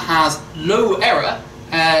 then that has low error.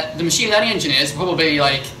 The machine learning engineers are probably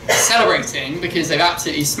like celebrating because they've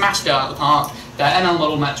absolutely smashed it out of the park. Their ML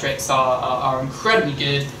model metrics are incredibly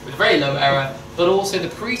good with very low error, but also the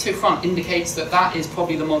Pareto front indicates that that is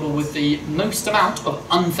probably the model with the most amount of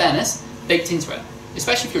unfairness baked into it.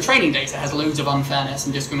 Especially if your training data has loads of unfairness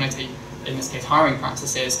and discriminating, in this case hiring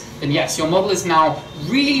practices, then yes, your model is now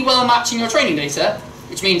really well matching your training data,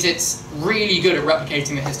 which means it's really good at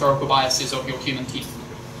replicating the historical biases of your human team.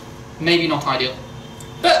 Maybe not ideal.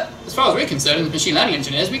 But as far as we're concerned, as machine learning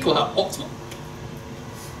engineers, we call that optimal.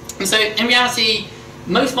 And so in reality,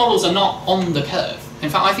 most models are not on the curve.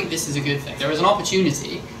 In fact, I think this is a good thing. There is an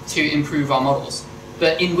opportunity to improve our models,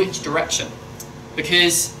 but in which direction?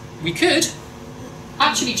 Because we could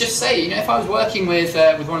actually just say, if I was working with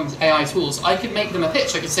one of these AI tools, I could make them a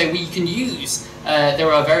pitch. I could say, we can use,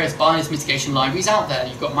 there are various bias mitigation libraries out there.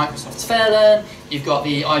 You've got Microsoft's FairLearn, you've got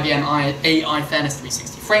the IBM AI Fairness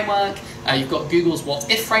 360 framework, you've got Google's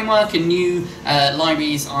What If framework, and new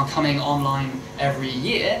libraries are coming online every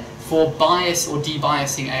year for bias or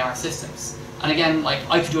debiasing AI systems. And again,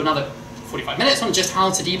 I could do another 45 minutes on just how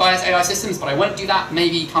to debias AI systems, but I won't do that.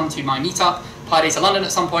 Maybe come to my meetup, PyData London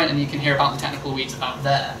at some point, and you can hear about the technical weeds about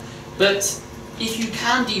there. But if you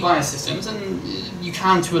can debias systems, and you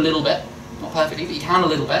can to a little bit, not perfectly, but you can a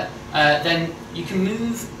little bit, then you can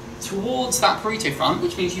move towards that Pareto front,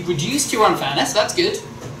 which means you've reduced your unfairness, that's good,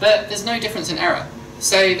 but there's no difference in error.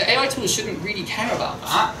 So the AI tools shouldn't really care about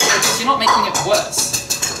that, because you're not making it worse.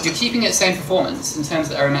 You're keeping it the same performance in terms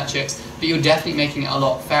of error metrics, but you're definitely making it a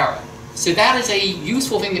lot fairer. So that is a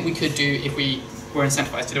useful thing that we could do if we were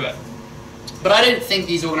incentivized to do it. But I don't think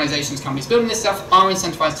these organizations, companies building this stuff, are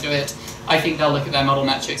incentivized to do it. I think they'll look at their model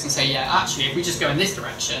metrics and say, yeah, actually, if we just go in this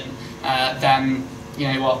direction, then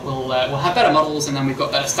we'll have better models, and then we've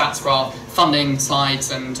got better stats for our funding slides,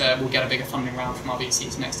 and we'll get a bigger funding round from our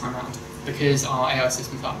VCs next time round because our AI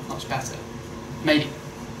systems are much better. Maybe.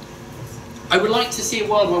 I would like to see a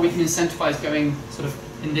world where we can incentivize going sort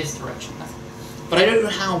of in this direction, but I don't know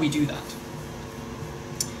how we do that.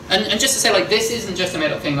 And just to say, this isn't just a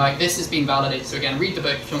made-up thing. This has been validated. So again, read the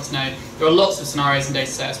book if you want to know. There are lots of scenarios and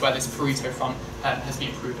data sets where this Pareto front has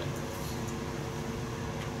been proven.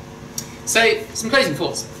 So some closing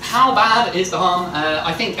thoughts. How bad is the harm?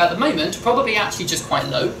 I think at the moment, probably actually just quite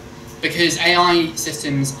low, because AI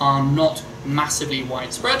systems are not massively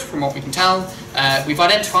widespread from what we can tell. We've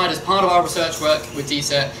identified as part of our research work with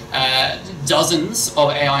DISA dozens of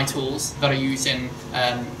AI tools that are used in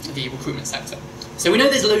the recruitment sector. So we know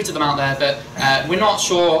there's loads of them out there, but we're not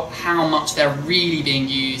sure how much they're really being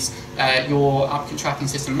used. Your applicant tracking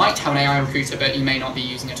system might have an AI recruiter, but you may not be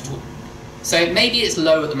using it at all. So maybe it's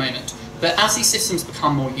low at the moment, but as these systems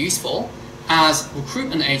become more useful, as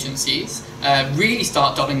recruitment agencies really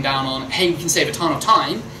start doubling down on, hey, we can save a ton of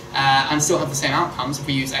time and still have the same outcomes if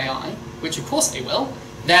we use AI, which of course they will,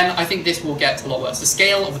 then I think this will get a lot worse. The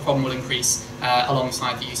scale of the problem will increase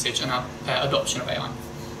alongside the usage and adoption of AI.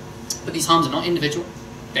 But these harms are not individual,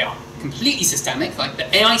 they are completely systemic.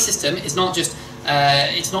 The AI system is not just,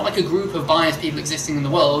 it's not like a group of biased people existing in the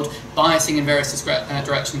world, biasing in various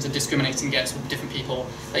directions and discriminating against different people.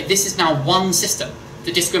 This is now one system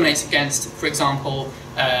that discriminates against, for example,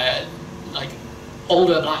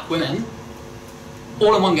 older black women,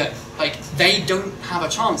 all in one go. They don't have a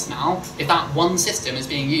chance now if that one system is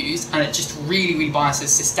being used and it just really, really biases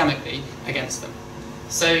systemically against them.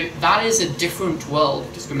 So that is a different world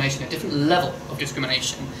of discrimination, a different level of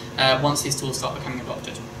discrimination once these tools start becoming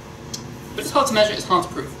adopted. But it's hard to measure, it's hard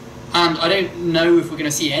to prove. And I don't know if we're going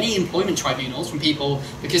to see any employment tribunals from people,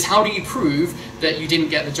 because how do you prove that you didn't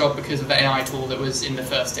get the job because of the AI tool that was in the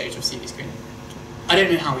first stage of CV screening? I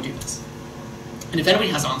don't know how we do this. And if anybody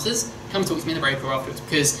has answers, come talk to me in the break or afterwards,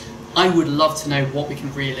 because I would love to know what we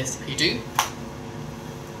can realistically do.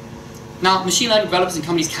 Now, machine learning developers and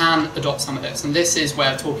companies can adopt some of this, and this is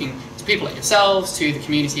where talking to people like yourselves, to the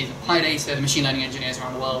communities of Apply Data, the machine learning engineers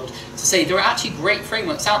around the world, to say there are actually great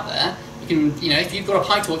frameworks out there. You can, if you've got a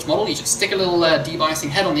PyTorch model, you just stick a little debiasing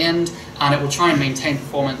head on the end, and it will try and maintain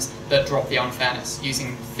performance but drop the unfairness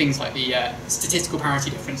using things like the statistical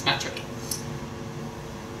parity difference metric.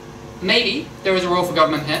 Maybe there is a role for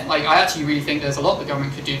government here. Like, I actually really think there's a lot the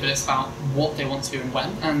government could do, but it's about what they want to do and when,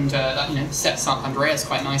 and that sets up Andreas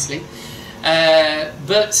quite nicely.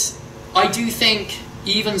 But I do think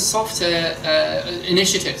even softer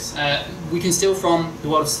initiatives we can steal from the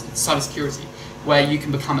world of cybersecurity, where you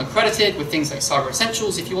can become accredited with things like Cyber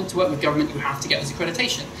Essentials. If you want to work with government, you have to get this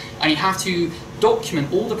accreditation, and you have to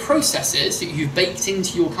document all the processes that you've baked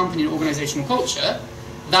into your company and organizational culture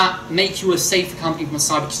that make you a safer company from a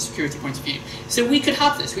cybersecurity point of view. So we could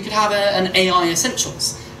have this. We could have an AI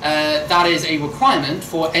Essentials. That is a requirement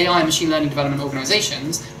for AI and machine learning development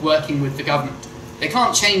organizations working with the government. They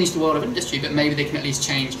can't change the world of industry, but maybe they can at least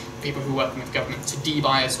change people who are working with government to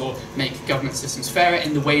debias or make government systems fairer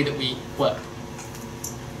in the way that we work.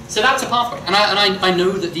 So that's a pathway, and I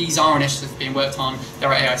know that these are initiatives being worked on. There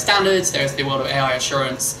are AI standards, there's the world of AI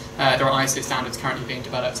assurance, there are ISO standards currently being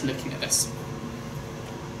developed looking at this.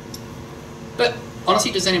 But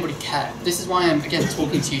honestly, does anybody care? This is why I'm, again,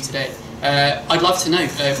 talking to you today. I'd love to know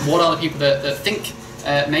what are the people that think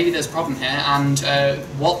maybe there's a problem here, and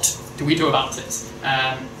what do we do about it?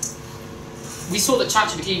 We saw that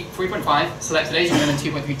ChatGPT 3.5 selected Asian women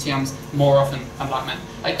 2.3 times more often than black men.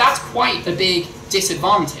 Like, that's quite a big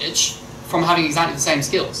disadvantage from having exactly the same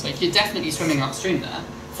skills. Like, you're definitely swimming upstream there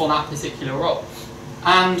for that particular role.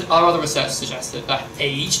 And our other research suggests that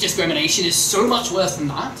age discrimination is so much worse than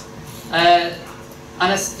that. And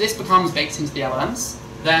as this becomes baked into the LLMs,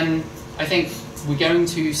 then I think we're going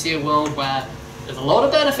to see a world where there's a lot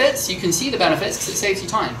of benefits. You can see the benefits because it saves you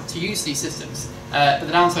time to use these systems. But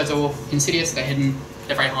the downsides are all insidious, they're hidden,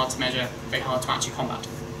 they're very hard to measure, very hard to actually combat.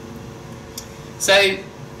 So,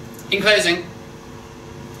 in closing,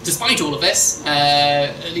 despite all of this,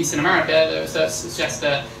 at least in America, the research suggests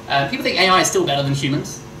that people think AI is still better than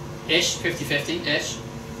humans-ish, 50-50-ish.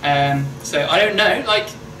 So I don't know, like,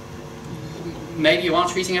 maybe you are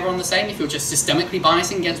treating everyone the same if you're just systemically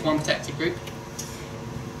biasing against one protected group.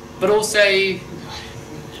 But also,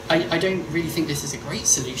 I don't really think this is a great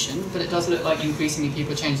solution, but it does look like increasingly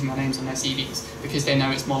people are changing their names on their CVs because they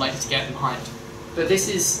know it's more likely to get them hired. But it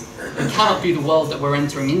cannot be the world that we're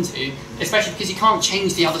entering into, especially because you can't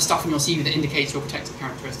change the other stuff in your CV that indicates your protected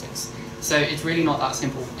characteristics. So it's really not that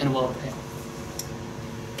simple in a world of AI.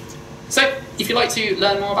 So, if you'd like to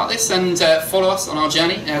learn more about this and follow us on our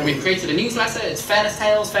journey, we've created a newsletter. It's Fairness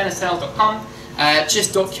Tales, fairnesstales.com.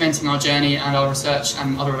 Just documenting our journey, and our research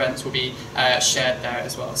and other events will be shared there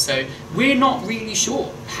as well. So we're not really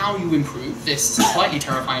sure how you improve this slightly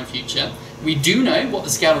terrifying future. We do know what the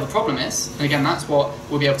scale of the problem is, and again, that's what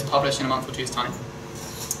we'll be able to publish in a month or two's time.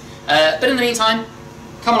 But in the meantime,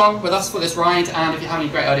 come along with us for this ride, and if you have any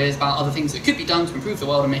great ideas about other things that could be done to improve the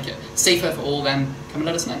world and make it safer for all, then come and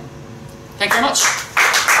let us know. Thank you very much.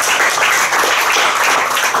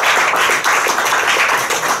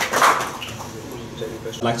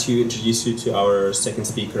 I'd like to introduce you to our second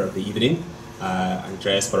speaker of the evening,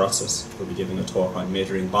 Andreas Varotsis, who will be giving a talk on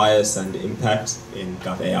measuring bias and impact in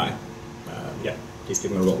GovAI. Please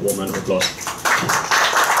give him a warm round of applause.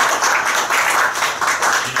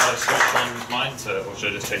 You know, switch on mine or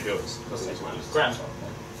should I just take yours? Grand.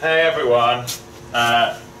 Hey everyone.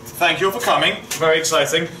 Thank you all for coming. Very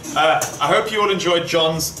exciting. I hope you all enjoyed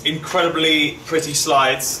John's incredibly pretty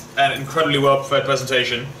slides and incredibly well prepared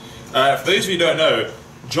presentation. For those of you who don't know,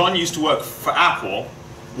 John used to work for Apple,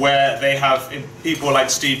 where they have people like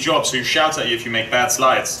Steve Jobs who shout at you if you make bad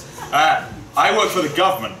slides. I work for the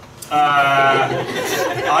government.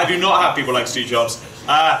 I do not have people like Steve Jobs.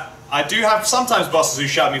 I do have sometimes bosses who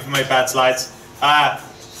shout at me for my bad slides.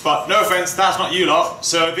 But no offense, that's not you lot.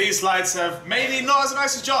 So these slides have maybe not as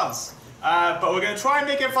nice as John's. But we're going to try and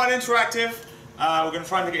make it fun and interactive. We're going to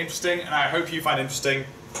try and make it interesting, and I hope you find it interesting.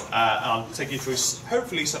 And I'll take you through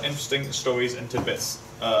hopefully some interesting stories and tidbits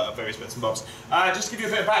of various bits and bobs. Just to give you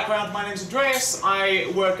a bit of background, my name is Andreas.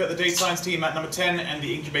 I work at the data science team at number 10 and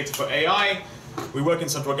the incubator for AI. We work in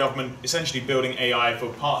central government, essentially building AI for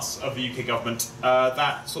parts of the UK government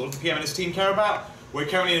that sort of the PM and his team care about. we're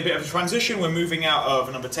currently in a bit of a transition. We're moving out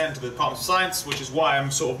of number 10 to the Department of Science, which is why I'm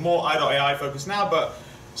sort of more I.AI focused now, but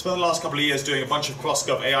spent the last couple of years doing a bunch of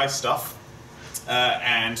cross-GovAI stuff,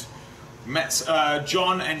 and met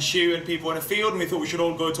John and Shu and people in the field, and we thought we should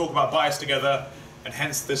all go talk about bias together, and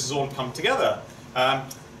hence this has all come together.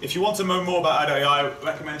 If you want to know more about I.AI, I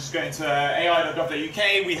recommend just going to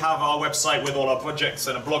ai.gov.uk. We have our website with all our projects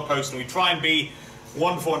and a blog post, and we try and be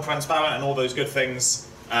wonderful and transparent and all those good things.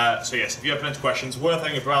 So yes, if you have plenty of questions, worth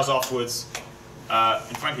having a browse afterwards.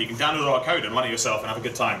 And frankly, you can download our code and run it yourself and have a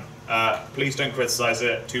good time. Please don't criticize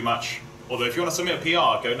it too much. Although if you want to submit a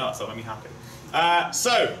PR, go nuts, that'll make me happy.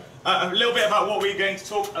 A little bit about what we're going to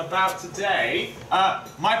talk about today.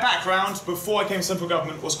 My background before I came to central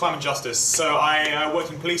government was crime and justice. So I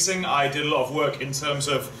worked in policing. I did a lot of work in terms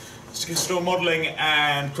of statistical modelling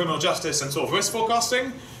and criminal justice and sort of risk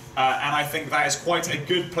forecasting. And I think that is quite a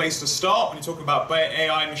good place to start when you talk about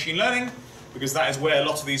AI and machine learning, because that is where a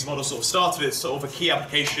lot of these models sort of started. It's sort of a key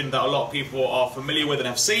application that a lot of people are familiar with and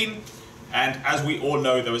have seen. And as we all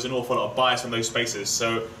know, there is an awful lot of bias in those spaces.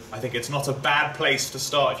 So I think it's not a bad place to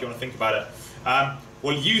start if you want to think about it.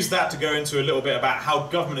 We'll use that to go into a little bit about how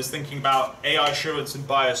government is thinking about AI assurance and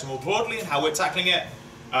bias more broadly and how we're tackling it.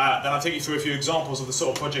 Then I'll take you through a few examples of the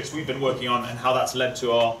sort of projects we've been working on and how that's led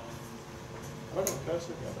to our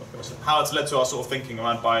sort of thinking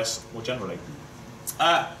around bias more generally.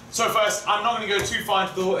 So first, I'm not going to go too far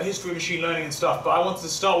into the history of machine learning and stuff, but I wanted to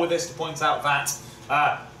start with this to point out that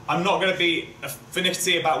I'm not going to be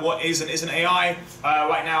finicky about what is and isn't AI.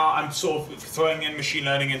 Right now, I'm sort of throwing in machine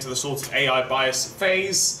learning into the sort of AI bias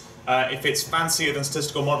phase. If it's fancier than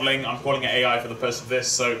statistical modeling, I'm calling it AI for the purpose of this.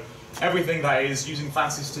 So everything that is using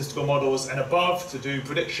fancy statistical models and above to do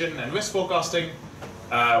prediction and risk forecasting,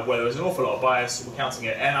 where there's an awful lot of bias, we're counting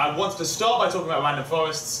it. And I wanted to start by talking about random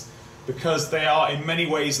forests, because they are in many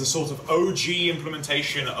ways the sort of OG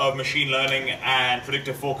implementation of machine learning and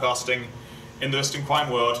predictive forecasting in the risk and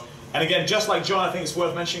crime world. And again, just like John, I think it's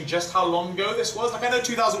worth mentioning just how long ago this was. Like, I know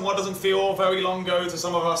 2001 doesn't feel very long ago to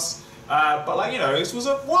some of us, but like, you know, this was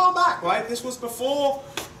a while back, right? This was before,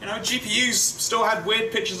 you know, GPUs still had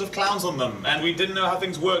weird pictures of clowns on them, and we didn't know how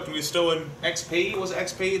things worked, and we were still in XP, was it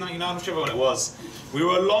XP, 99, I'm not sure what it was. We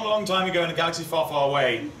were a long, long time ago in a galaxy far, far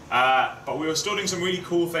away, but we were still doing some really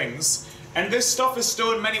cool things. And this stuff is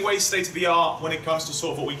still in many ways state of the art when it comes to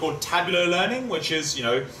sort of what we call tabular learning, which is, you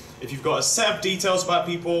know, if you've got a set of details about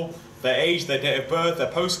people, their age, their date of birth,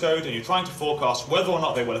 their postcode, and you're trying to forecast whether or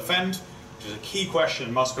not they will offend, which is a key question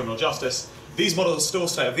in most criminal justice, these models are still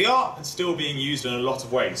state of the art and still being used in a lot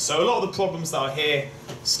of ways. So a lot of the problems that are here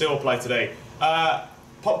still apply today.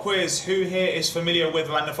 Pop quiz, who here is familiar with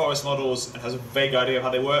random forest models and has a vague idea of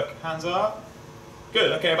how they work? Hands up.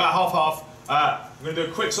 Good, okay, about half-half. I'm going to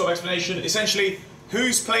do a quick sort of explanation. Essentially,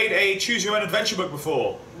 who's played a choose your own adventure book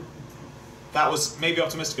before? That was maybe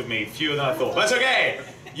optimistic of me, fewer than I thought, but it's okay.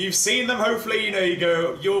 You've seen them, hopefully. You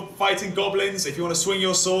know, you're fighting goblins. If you want to swing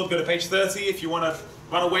your sword, go to page 30. If you want to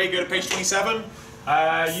run away, go to page 27.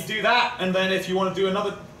 You do that, and then if you want to do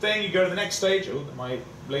another thing, you go to the next stage. Oh, my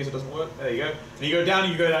laser doesn't work. There you go. And you go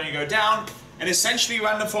down, you go down, you go down. And essentially,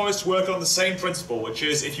 random forests work on the same principle, which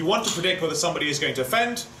is if you want to predict whether somebody is going to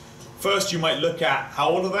offend, first you might look at how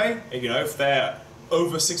old are they. You know, if they're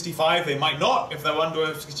over 65, they might not. If they're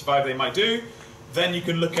under 65, they might do. Then you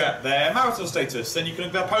can look at their marital status. Then you can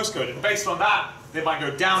look at their postcode. And based on that, they might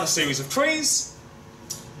go down a series of trees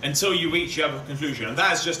until you reach your conclusion. And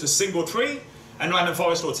that is just a single tree. And random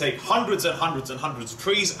forest will take hundreds and hundreds and hundreds of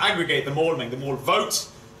trees, aggregate them all, make them all vote,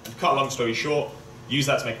 and cut a long story short, use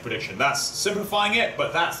that to make a prediction. That's simplifying it,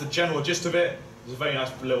 but that's the general gist of it. There's a very nice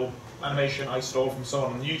little animation I stole from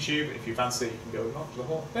someone on YouTube. If you fancy it, you can go off the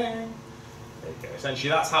whole thing. There you go. Essentially,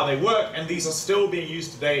 that's how they work, and these are still being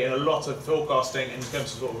used today in a lot of forecasting in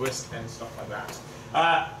terms of sort of risk and stuff like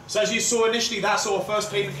that. So as you saw initially, that sort of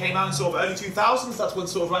first paper came out in sort of early 2000s. That's when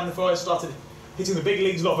sort of random forest started hitting the big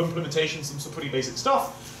leagues, a lot of implementations, some pretty basic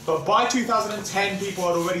stuff. But by 2010, people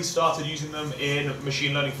had already started using them in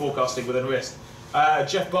machine learning forecasting within risk.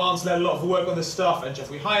 Jeff Barnes led a lot of the work on this stuff, and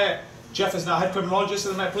Jeffrey Hyatt. Jeff is now head criminologist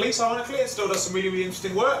at the Met Police, ironically, and still does some really, really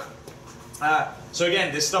interesting work. So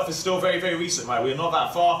again, this stuff is still very, very recent, right? We're not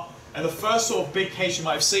that far. And the first sort of big case you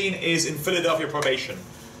might have seen is in Philadelphia probation.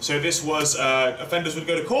 So this was, offenders would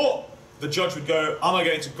go to court, the judge would go, am I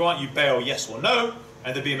going to grant you bail, yes or no?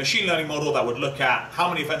 And there'd be a machine learning model that would look at how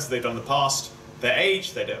many offenses they've done in the past, their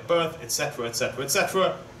age, their date of birth, etc., etc.,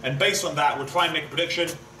 etc. And based on that, we'll try and make a prediction.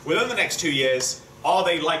 Within the next 2 years, are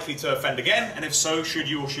they likely to offend again? And if so, should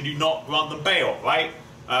you or should you not grant them bail, right?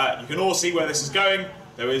 You can all see where this is going.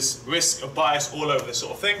 There is risk of bias all over this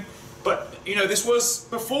sort of thing. But this was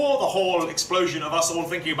before the whole explosion of us all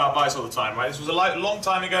thinking about bias all the time, right? This was a long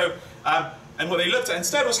time ago, and what they looked at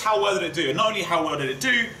instead was how well did it do, and not only how well did it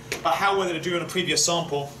do, but how well did it do in a previous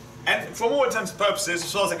sample. And from all intents and purposes,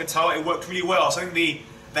 as far as I could tell, it worked really well. So I think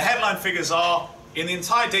the headline figures are, in the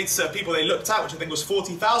entire data set of people they looked at, which I think was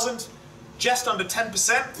 40,000, just under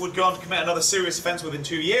 10% would go on to commit another serious offence within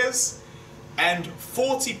 2 years, and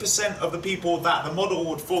 40% of the people that the model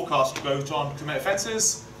would forecast to go on to commit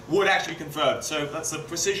offences would actually convert. So that's the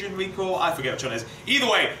precision recall, I forget which one it is.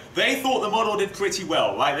 Either way, they thought the model did pretty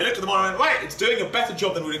well, right? They looked at the model and went, right, it's doing a better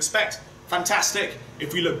job than we'd expect. Fantastic.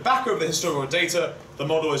 If we look back over the historical data, the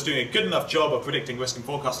model is doing a good enough job of predicting risk and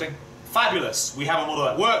forecasting. Fabulous. We have a model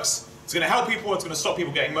that works. It's going to help people. It's going to stop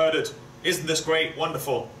people getting murdered. Isn't this great?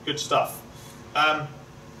 Wonderful. Good stuff.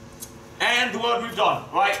 And the world moved on,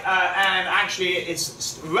 right? And actually,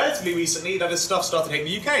 it's relatively recently that this stuff started hitting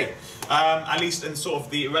the UK, at least in sort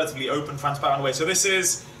of the relatively open, transparent way. So this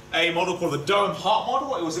is a model called the Durham Heart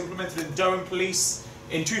Model. It was implemented in Durham Police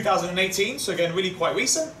in 2018, so again, really quite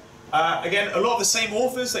recent. Again, a lot of the same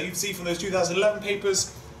authors that you'd see from those 2011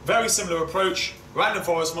 papers, very similar approach, random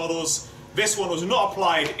forest models. This one was not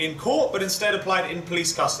applied in court, but instead applied in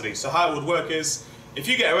police custody. So how it would work is, if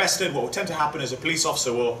you get arrested, what will tend to happen is a police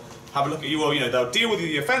officer will have a look at you, or they'll deal with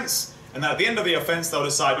the offence, and then at the end of the offence, they'll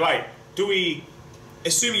decide, right, do we,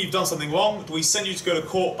 assuming you've done something wrong, do we send you to go to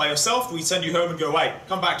court by yourself? Do we send you home and go, right,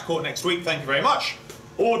 come back to court next week, thank you very much?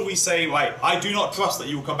 Or do we say, right, I do not trust that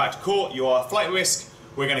you will come back to court, you are a flight risk,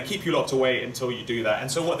 we're going to keep you locked away until you do that. And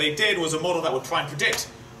so what they did was a model that would try and predict,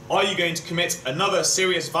 are you going to commit another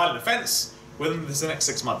serious violent offence within the next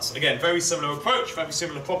 6 months? Again, very similar approach, very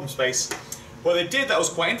similar problem space. What they did that was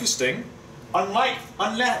quite interesting,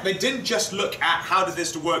 unless they didn't just look at how did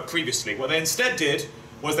this work previously. What they instead did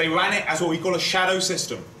was they ran it as what we call a shadow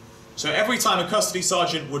system. So every time a custody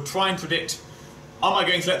sergeant would try and predict, am I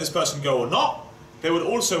going to let this person go or not, they would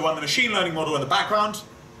also run the machine learning model in the background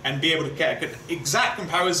and be able to get an exact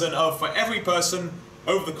comparison of, for every person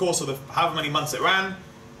over the course of however many months it ran,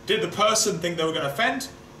 did the person think they were going to offend,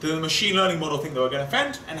 did the machine learning model think they were going to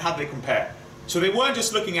offend, and how did they compare? So they weren't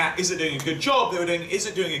just looking at, is it doing a good job, they were doing, is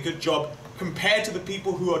it doing a good job compared to the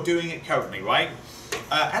people who are doing it currently, right?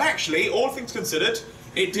 And actually, all things considered,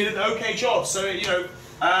 it did an okay job. So,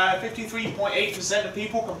 53.8% of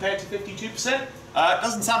people compared to 52%.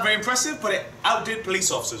 Doesn't sound very impressive, but it outdid police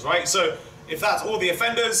officers, right? So if that's all the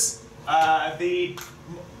offenders, the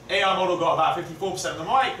AI model got about 54% of them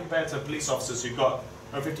right, compared to police officers who got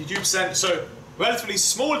 52%. So relatively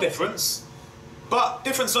small difference, but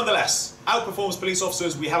difference nonetheless. Outperforms police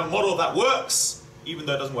officers. We have a model that works, even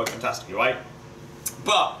though it doesn't work fantastically, right?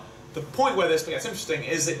 But the point where this gets interesting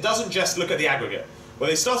is it doesn't just look at the aggregate. What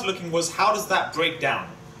they started looking was, how does that break down?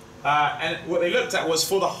 And what they looked at was,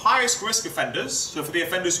 for the highest risk offenders, so for the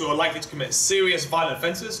offenders who are likely to commit serious violent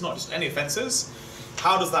offences, not just any offences,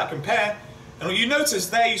 how does that compare? And what you notice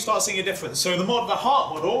there, you start seeing a difference. So the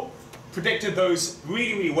Heart model predicted those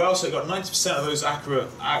really, really well, so it got 90% of those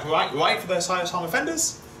right for those highest harm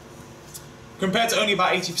offenders, compared to only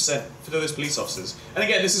about 80% for those police officers. And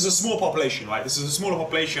again, this is a small population, right? This is a smaller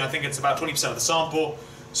population. I think it's about 20% of the sample.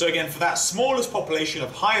 So again, for that smallest population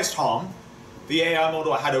of highest harm, the AI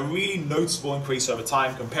model had a really noticeable increase over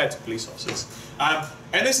time compared to police officers.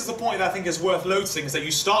 And this is the point that I think is worth noticing, is that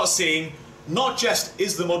you start seeing not just,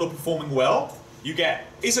 is the model performing well, you get,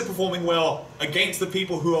 is it performing well against the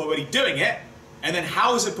people who are already doing it, and then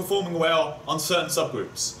how is it performing well on certain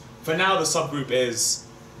subgroups? For now, the subgroup is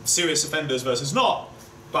serious offenders versus not,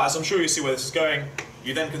 but as I'm sure you see where this is going,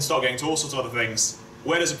 you then can start getting to all sorts of other things.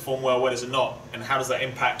 Where does it perform well, where does it not, and how does that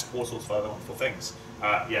impact all sorts of other wonderful things?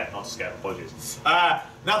 Yeah, not to scare, apologies.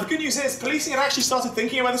 Now the good news is, policing had actually started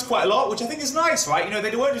thinking about this quite a lot, which I think is nice, right?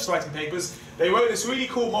 They weren't just writing papers, they wrote this really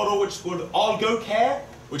cool model which is called AlgoCare,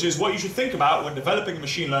 which is what you should think about when developing a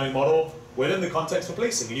machine learning model within the context of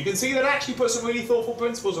policing. And you can see that it actually puts some really thoughtful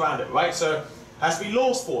principles around it, right? So it has to be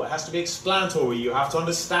laws for it, has to be explanatory, you have to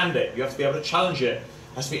understand it, you have to be able to challenge it,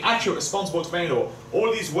 has to be accurate, responsible, explained, all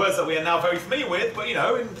of these words that we are now very familiar with, but in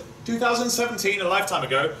 2017, a lifetime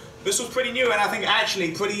ago, this was pretty new, and I think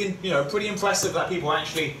actually pretty impressive that people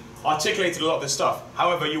actually articulated a lot of this stuff.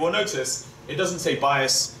 However, you will notice it doesn't say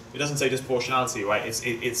bias, it doesn't say disproportionality, right?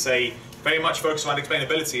 It's a very much focused on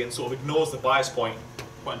explainability and sort of ignores the bias point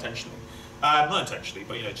quite intentionally. Not intentionally,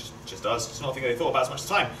 but just does. It's not a thing they thought about as much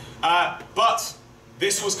time. But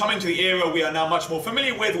this was coming to the era we are now much more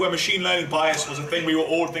familiar with, where machine learning bias was a thing we were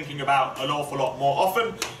all thinking about an awful lot more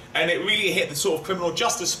often, and it really hit the sort of criminal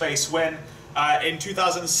justice space when in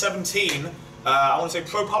 2017, I want to say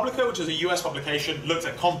ProPublica, which is a US publication, looked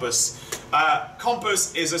at Compass,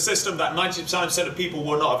 COMPAS is a system that 90% of people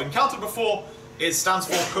will not have encountered before. It stands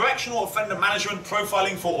for Correctional Offender Management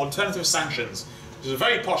Profiling for Alternative Sanctions, which is a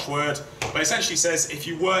very posh word, but essentially says if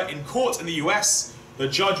you were in court in the US, the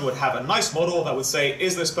judge would have a nice model that would say,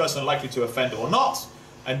 is this person likely to offend or not?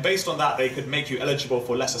 And based on that, they could make you eligible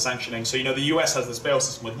for lesser sanctioning. So, the US has this bail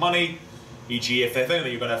system with money, e.g. if they think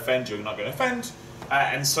that you're going to offend, you're not going to offend.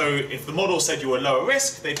 And so if the model said you were lower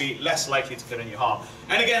risk, they'd be less likely to commit you harm.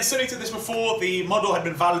 And again, similar to this before, the model had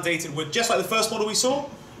been validated with, just like the first model we saw,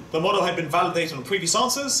 the model had been validated on previous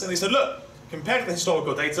answers, and they said, look, compared to the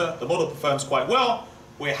historical data, the model performs quite well,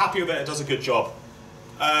 we're happy with it, it does a good job.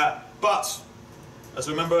 But, as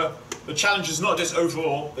remember, the challenge is not just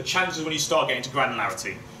overall, the challenge is when you start getting to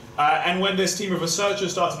granularity. And when this team of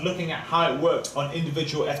researchers started looking at how it worked on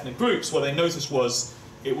individual ethnic groups, what they noticed was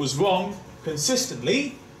it was wrong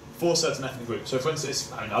consistently for certain ethnic groups. So for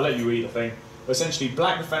instance, I'll let you read the thing, but essentially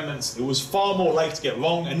black defendants, it was far more likely to get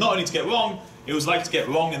wrong, and not only to get wrong, it was likely to get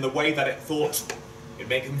wrong in the way that it thought it'd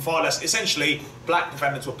make them far less. Essentially, black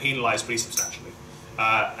defendants were penalised pretty substantially,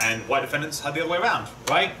 and white defendants had the other way around,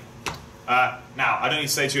 right? Now, I don't need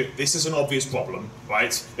to say to you, this is an obvious problem,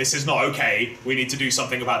 right? This is not okay, we need to do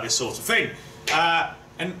something about this sort of thing.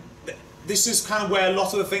 This is kind of where a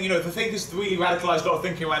lot of the thing, the thing is really radicalized a lot of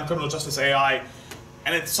thinking around criminal justice AI,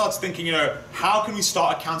 and it starts thinking, how can we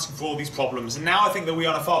start accounting for all these problems? And now I think that we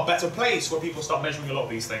are in a far better place where people start measuring a lot of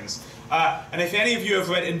these things. And if any of you have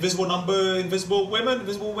read Invisible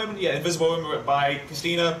Women, yeah, Invisible Women written by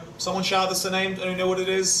Christina, someone shout us the name, I don't know what it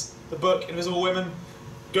is, the book, Invisible Women.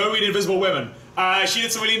 Go read Invisible Women. She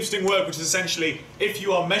did some really interesting work, which is essentially, if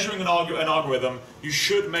you are measuring an algorithm, you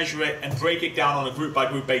should measure it and break it down on a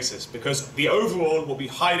group-by-group basis, because the overall will be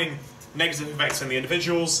hiding negative effects in the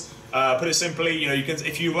individuals. Put it simply,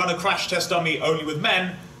 if you run a crash test dummy only with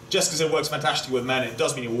men, just because it works fantastically with men, it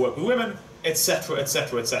does mean it will work with women, etc.,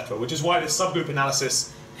 etc., etc., which is why this subgroup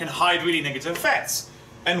analysis can hide really negative effects,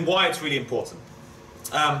 and why it's really important.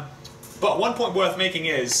 But one point worth making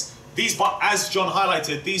is, as John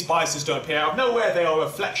highlighted, these biases don't appear out of nowhere. They are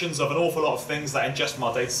reflections of an awful lot of things that ingest from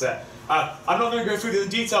our data set. I'm not going to go through the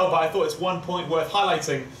detail, but I thought it's one point worth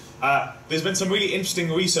highlighting. There's been some really interesting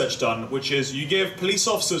research done, which is you give police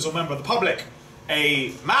officers or member of the public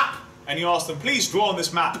a map, and you ask them, please draw on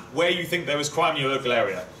this map where you think there is crime in your local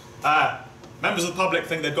area. Members of the public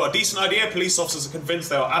think they've got a decent idea. Police officers are convinced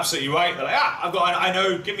they are absolutely right. They're like, I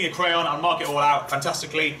know, give me a crayon, I'll mark it all out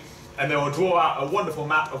fantastically. And they will draw out a wonderful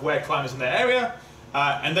map of where crime is in their area,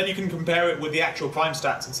 and then you can compare it with the actual crime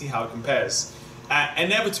stats and see how it compares.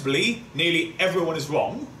 Inevitably, nearly everyone is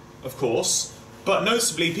wrong, of course, but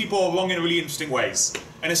noticeably people are wrong in really interesting ways.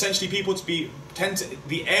 And essentially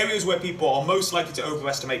the areas where people are most likely to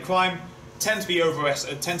overestimate crime tend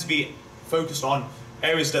to be focused on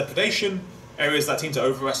areas of predation, areas that tend to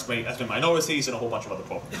overestimate ethnic minorities, and a whole bunch of other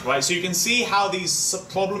problems, right? So you can see how these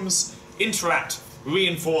problems interact,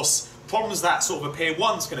 reinforce. Problems that sort of appear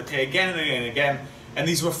once can appear again and again and again, and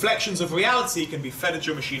these reflections of reality can be fed into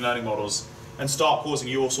your machine learning models and start causing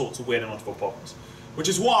you all sorts of weird and wonderful problems. Which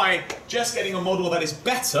is why just getting a model that is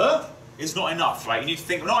better is not enough, right? You need to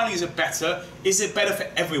think, not only is it better for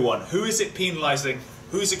everyone? Who is it penalising?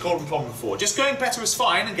 Who is it causing a problem for? Just going better is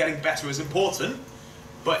fine, and getting better is important,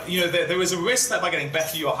 but there is a risk that by getting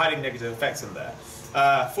better you are hiding negative effects in there.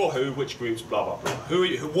 For who, which groups, blah, blah, blah.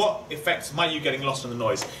 What effects might you getting lost in the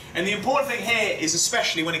noise? And the important thing here is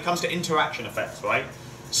especially when it comes to interaction effects, right?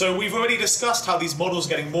 So we've already discussed how these models are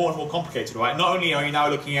getting more and more complicated, right? Not only are you now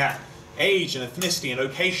looking at age and ethnicity and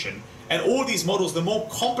location, and all these models, the more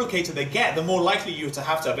complicated they get, the more likely you to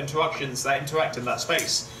have interactions that interact in that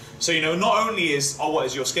space. So, not only is, what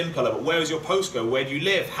is your skin color, but where is your postcode? Where do you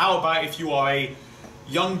live? How about if you are a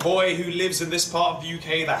young boy who lives in this part of the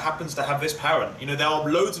UK that happens to have this parent? There are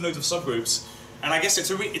loads and loads of subgroups, and I guess it's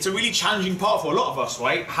a really challenging part for a lot of us,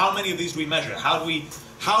 right? How many of these do we measure? How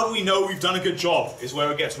do we know we've done a good job? Is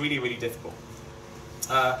where it gets really, really difficult.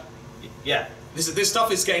 Yeah, this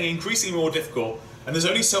stuff is getting increasingly more difficult, and there's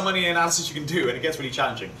only so many analysis you can do, and it gets really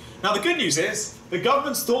challenging. Now, the good news is the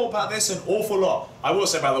government's thought about this an awful lot. I will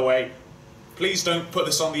say, by the way, please don't put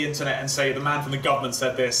this on the internet and say the man from the government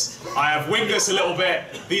said this. I have winged this a little bit.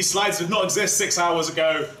 These slides did not exist 6 hours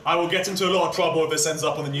ago. I will get into a lot of trouble if this ends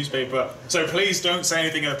up on the newspaper. So please don't say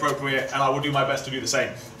anything inappropriate, and I will do my best to do the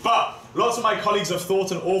same. But lots of my colleagues have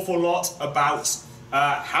thought an awful lot about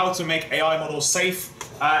how to make AI models safe.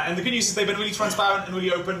 And the good news is they've been really transparent and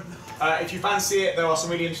really open. If you fancy it, there are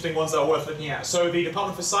some really interesting ones that are worth looking at. So the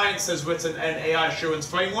Department for Science has written an AI assurance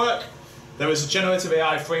framework. There is a generative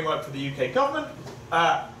AI framework for the UK government.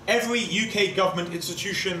 Every UK government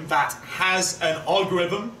institution that has an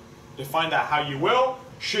algorithm to find out how you will,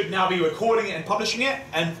 should now be recording it and publishing it,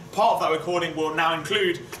 and part of that recording will now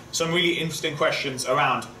include some really interesting questions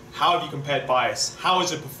around how have you compared bias, how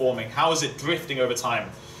is it performing, how is it drifting over time.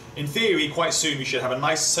 In theory, quite soon we should have a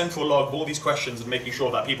nice central log of all these questions and making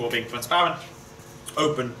sure that people are being transparent,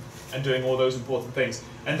 open, and doing all those important things.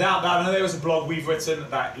 And now there is a blog we've written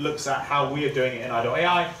that looks at how we are doing it in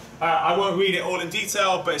i.ai. I won't read it all in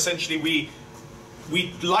detail, but essentially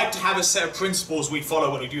we like to have a set of principles we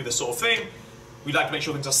follow when we do this sort of thing. We like to make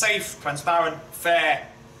sure things are safe, transparent, fair,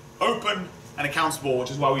 open, and accountable, which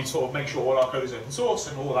is why we sort of make sure all our code is open source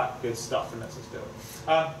and all that good stuff, and lets us do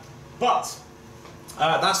it.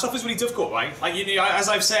 That stuff is really difficult, right? Like, you know, as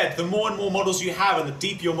I've said, the more and more models you have, and the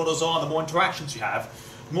deeper your models are, and the more interactions you have,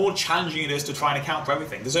 the more challenging it is to try and account for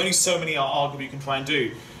everything. There's only so many arguably you can try and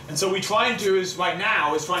do. And so what we try and do is, right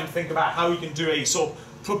now, is try and think about how we can do a sort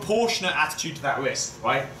of proportionate attitude to that risk,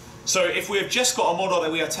 right? So if we have just got a model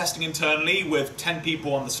that we are testing internally with 10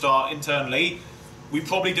 people on the start internally, we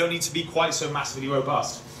probably don't need to be quite so massively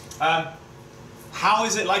robust. How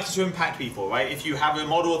is it likely to impact people, right? If you have a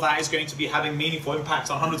model that is going to be having meaningful impacts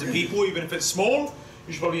on hundreds of people, even if it's small,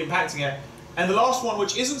 you should probably be impacting it. And the last one,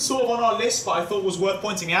 which isn't sort of on our list, but I thought was worth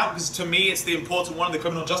pointing out, because to me it's the important one in the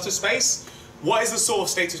criminal justice space. What is the sort of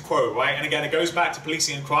status quo, right? And again, it goes back to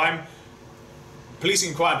policing and crime. Policing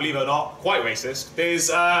and crime, believe it or not, quite racist. There's,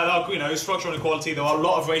 you know, structural inequality. There are a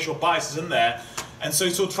lot of racial biases in there, and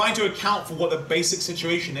so trying to account for what the basic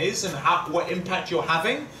situation is and what impact you're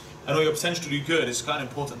having and all your potential to do good is kind of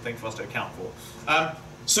important thing for us to account for.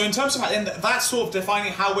 So in terms of that's sort of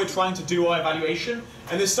defining how we're trying to do our evaluation,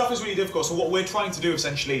 and this stuff is really difficult. So what we're trying to do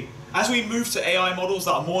essentially, as we move to AI models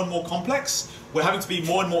that are more and more complex, we're having to be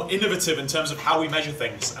more and more innovative in terms of how we measure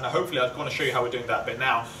things. And hopefully I want to show you how we're doing that a bit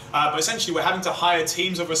now. But essentially we're having to hire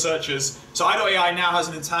teams of researchers. So i.ai now has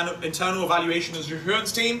an internal evaluation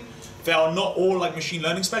assurance team. They are not all like machine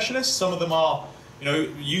learning specialists. Some of them are, you know,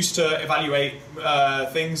 used to evaluate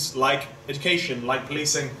things like education, like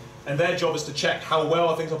policing, and their job is to check how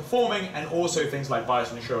well things are performing, and also things like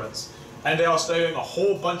bias and assurance. And they are doing a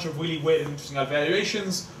whole bunch of really weird and interesting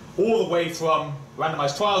evaluations, all the way from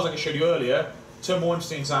randomized trials, like I showed you earlier, to more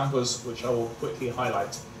interesting examples, which I will quickly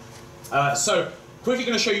highlight. So, quickly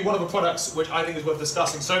going to show you one of the products which I think is worth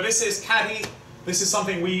discussing. So this is Caddy. This is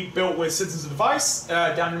something we built with Citizens Advice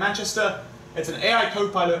down in Manchester. It's an AI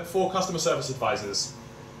co-pilot for customer service advisors.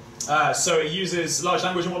 So it uses large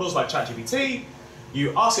language models like ChatGPT.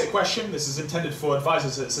 You ask it a question. This is intended for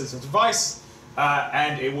advisors at Citizens Advice,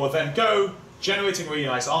 and it will then go generating a really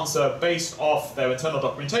nice answer based off their internal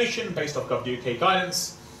documentation, based off GovAI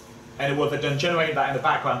guidance, and it will then generate that in the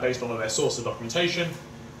background based on their source of documentation.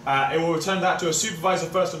 It will return that to a supervisor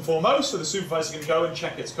first and foremost, so the supervisor can go and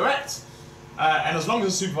check it's correct. And as long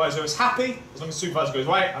as the supervisor is happy, as long as the supervisor goes,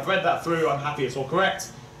 right, I've read that through, I'm happy it's all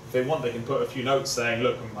correct. If they want, they can put a few notes saying,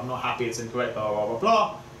 look, I'm not happy, it's incorrect, blah, blah, blah,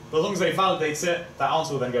 blah. But as long as they validate it, that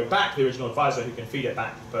answer will then go back to the original advisor, who can feed it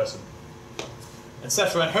back to the person,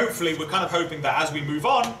 etc. And hopefully, we're kind of hoping that as we move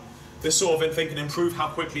on, this sort of thing can improve how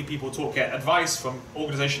quickly people get advice from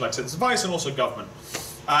organizations like Citizens Advice and also government.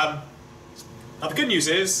 Now the good news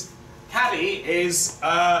is, Caddy is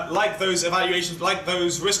like those evaluations, like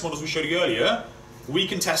those risk models we showed you earlier, we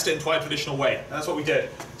can test it in quite a traditional way. And that's what we did.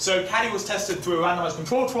 So Caddy was tested through a randomized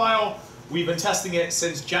control trial. We've been testing it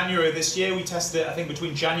since January of this year. We tested it, I think,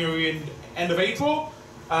 between January and end of April.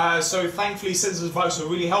 So thankfully, Citizens Advice were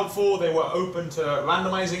really helpful. They were open to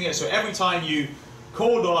randomizing it. So every time you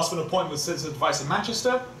called or asked for an appointment with Citizens Advice in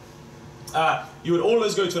Manchester, you would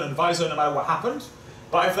always go to an advisor no matter what happened.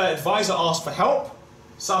 But if that advisor asked for help,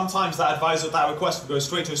 sometimes that request would go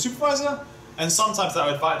straight to a supervisor, and sometimes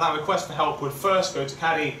that request for help would first go to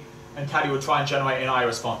Caddy, and Caddy would try and generate an AI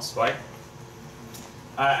response, right?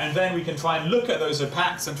 And then we can try and look at those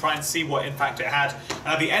impacts and try and see what impact it had. And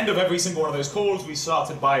at the end of every single one of those calls, we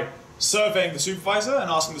started by surveying the supervisor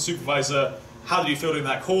and asking the supervisor, how did you feel during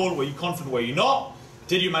that call? Were you confident, were you not?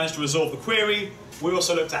 Did you manage to resolve the query? We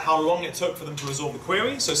also looked at how long it took for them to resolve the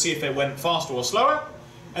query, so see if they went faster or slower.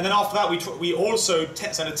 And then after that, we also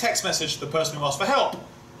sent a text message to the person who asked for help,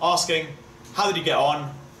 asking, how did you get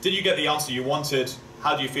on? Did you get the answer you wanted?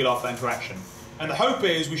 How do you feel after that interaction? And the hope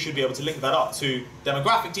is we should be able to link that up to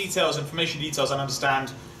demographic details, information details, and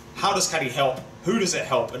understand how does Caddy help, who does it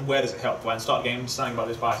help, and where does it help, right? And start getting understanding about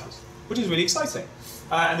those biases, which is really exciting.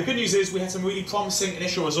 And the good news is we had some really promising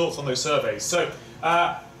initial results on those surveys. So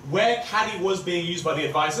where Caddy was being used by the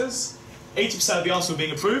advisors, 80% of the answers were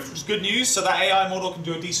being approved, which is good news. So that AI model can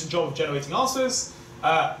do a decent job of generating answers.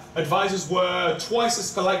 Advisors were twice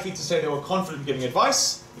as likely to say they were confident in giving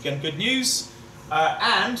advice. Again, good news.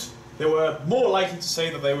 And they were more likely to say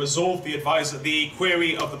that they resolved the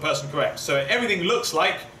query of the person correct. So everything looks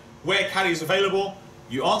like where Caddy is available,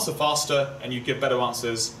 you answer faster and you give better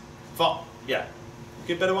answers. Yeah,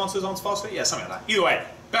 give better answers, answer faster? Yeah, something like that. Either way,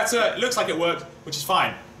 better, it looks like it worked, which is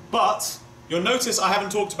fine. But you'll notice I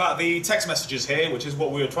haven't talked about the text messages here, which is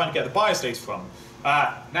what we were trying to get the bias data from.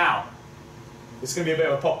 Now, this is going to be a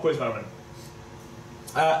bit of a pop quiz moment.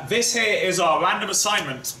 This here is our random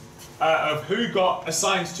assignment of who got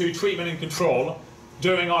assigned to treatment and control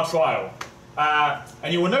during our trial.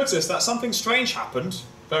 And you will notice that something strange happened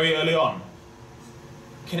very early on.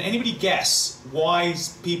 Can anybody guess why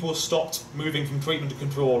people stopped moving from treatment to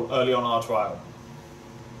control early on our trial?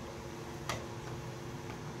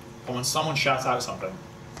 Come on, someone shout out something.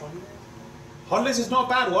 Holidays is not a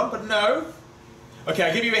bad one, but no. Okay,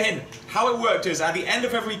 I'll give you a hint. How it worked is at the end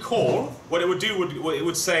of every call, what it would do, it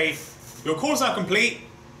would say, your call is now complete.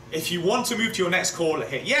 If you want to move to your next call,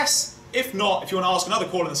 hit yes. If not, if you want to ask another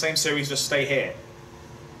call in the same series, just stay here.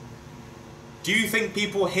 Do you think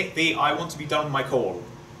people hit the I want to be done with my call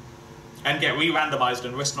and get re-randomized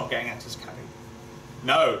and risk not getting access to Caddy?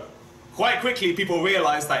 No. Quite quickly, people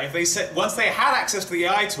realized that if they once they had access to the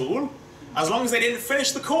AI tool, as long as they didn't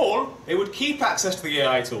finish the call, they would keep access to the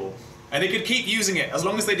AI tool. And they could keep using it as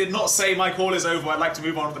long as they did not say, my call is over, I'd like to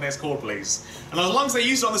move on to the next call, please. And as long as they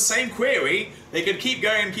used it on the same query, they could keep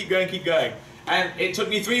going and keep going and keep going. And it took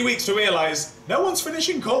me 3 weeks to realize, no one's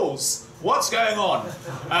finishing calls. What's going on?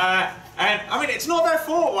 And I mean, it's not their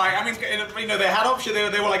fault, right? I mean, you know, they had option.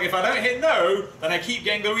 They were like, if I don't hit no, then I keep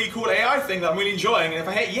getting the really cool AI thing that I'm really enjoying. And if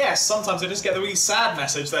I hit yes, sometimes I just get the really sad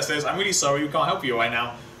message that says, I'm really sorry, we can't help you right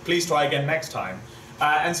now. Please try again next time.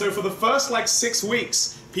 And so for the first like 6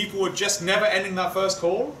 weeks, people were just never ending that first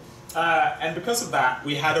call. And because of that,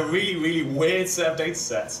 we had a really, really weird set of data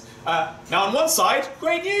sets. Now on one side,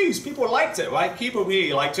 great news. People liked it, right? People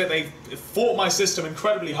really liked it. They fought my system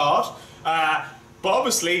incredibly hard. But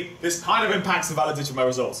obviously, this kind of impacts the validity of my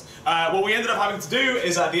results. What we ended up having to do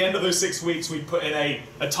is at the end of those 6 weeks, we put in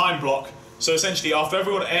a time block. So essentially, after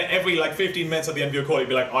every like 15 minutes at the end of your call, you'd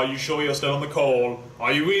be like, are you sure you're still on the call?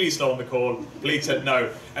 Are you really still on the call? Please hit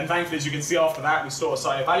no. And thankfully, as you can see after that, we sort of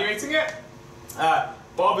started evaluating it. But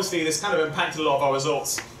obviously, this kind of impacted a lot of our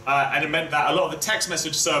results. And it meant that a lot of the text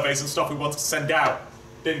message surveys and stuff we wanted to send out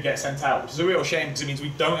didn't get sent out, which is a real shame because it means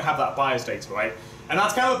we don't have that bias data, right? And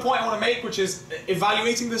that's kind of the point I want to make, which is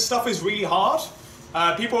evaluating this stuff is really hard.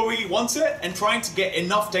 People really want it, and trying to get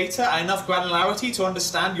enough data and enough granularity to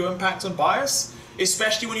understand your impact on bias,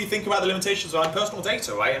 especially when you think about the limitations around personal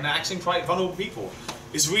data, right, and accessing quite vulnerable people,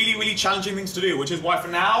 is really, really challenging things to do, which is why for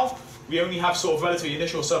now, we only have sort of relatively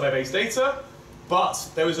initial survey-based data, but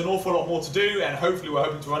there is an awful lot more to do, and hopefully we're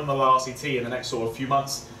hoping to run another RCT in the next sort of few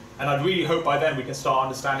months, and I'd really hope by then we can start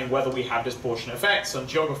understanding whether we have disproportionate effects on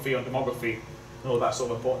geography, on demography, and all that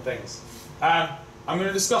sort of important things. I'm going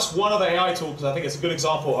to discuss one other AI tool because I think it's a good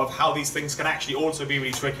example of how these things can actually also be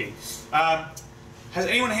really tricky. Has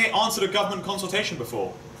anyone here answered a government consultation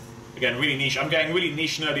before? Again, really niche. I'm getting really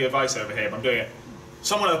niche nerdy advice over here, but I'm doing it.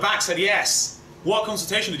 Someone at the back said yes. What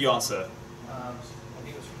consultation did you answer? I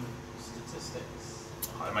think it was from statistics.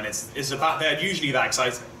 I mean, it's about, they're usually that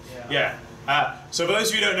exciting. Yeah. So for those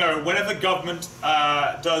of you who don't know, whenever the government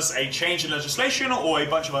does a change in legislation or a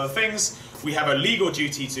bunch of other things, we have a legal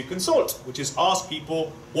duty to consult, which is ask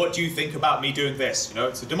people, what do you think about me doing this? You know,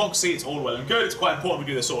 it's a democracy, it's all well and good, it's quite important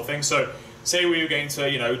we do this sort of thing. So say we were going to,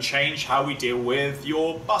 you know, change how we deal with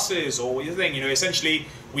your buses or your thing, you know, essentially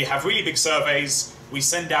we have really big surveys, we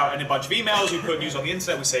send out a bunch of emails, we put news on the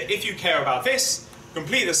internet, we say, if you care about this,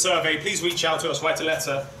 complete the survey, please reach out to us, write a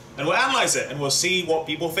letter, and we'll analyze it and we'll see what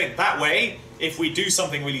people think. That way, if we do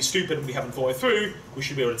something really stupid and we haven't thought it through, we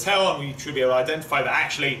should be able to tell and we should be able to identify that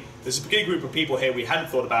actually there's a big group of people here we hadn't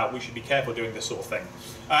thought about, we should be careful doing this sort of thing.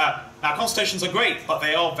 Now consultations are great, but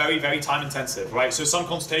they are very, very time intensive, right? So some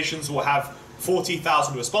consultations will have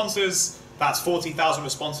 40,000 responses. That's 40,000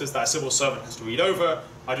 responses that a civil servant has to read over.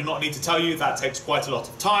 I do not need to tell you that takes quite a lot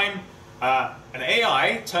of time. And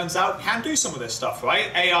AI, turns out, can do some of this stuff,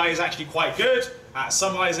 right? AI is actually quite good at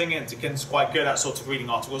summarizing it, and it's quite good at sort of reading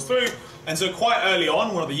articles through. And so quite early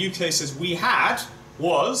on, one of the use cases we had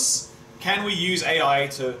was, can we use AI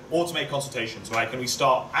to automate consultations, right? Can we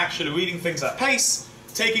start actually reading things at pace,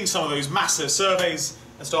 taking some of those massive surveys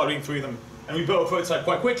and start reading through them? And we built a prototype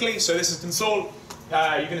quite quickly. So this is Consult.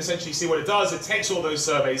 You can essentially see what it does. It takes all those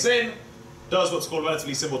surveys in, does what's called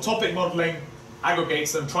relatively simple topic modeling,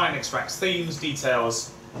 aggregates them, try and extract themes,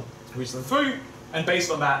 details, reads them through, and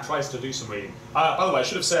based on that tries to do some reading. By the way, I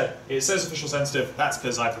should have said, it says official sensitive. That's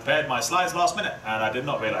because I prepared my slides last minute and I did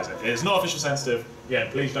not realize it. It is not official sensitive.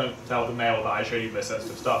 Again, please don't tell the mail that I show you the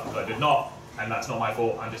sensitive stuff, because I did not, and that's not my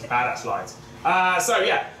fault. I'm just bad at slides. So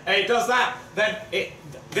yeah, it does that. Then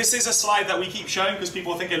this is a slide that we keep showing because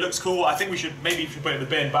people think it looks cool. I think we should maybe put it in the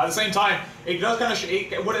bin, but at the same time, it does kind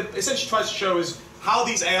of what it essentially tries to show is how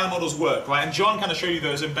these AI models work, right? And John kind of showed you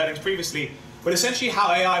those embeddings previously, but essentially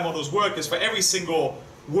how AI models work is for every single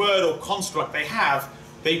word or construct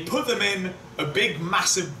they put them in a big,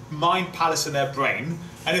 massive mind palace in their brain,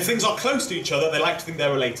 and if things are close to each other, they like to think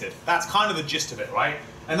they're related. That's kind of the gist of it, right?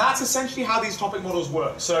 And that's essentially how these topic models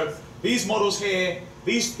work. So these models here,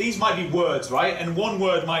 these might be words, right? And one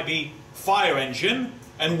word might be fire engine,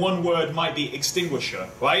 and one word might be extinguisher,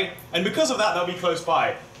 right? And because of that, they'll be close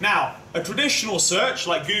by. Now, a traditional search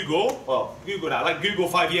like Google, well, Google now, like Google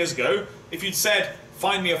 5 years ago, if you'd said,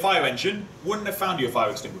 find me a fire engine, wouldn't have found you a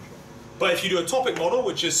fire extinguisher. But if you do a topic model,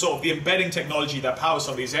 which is sort of the embedding technology that powers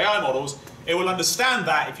some of these AI models, it will understand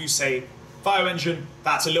that if you say fire engine,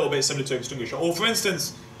 that's a little bit similar to extinguisher. Or for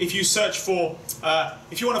instance, if you search for,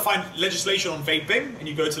 if you want to find legislation on vaping, and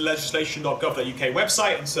you go to legislation.gov.uk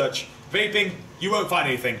website and search vaping, you won't find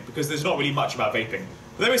anything because there's not really much about vaping.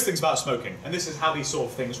 But there is things about smoking, and this is how these sort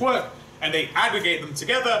of things work, and they aggregate them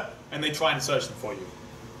together and they try and search them for you.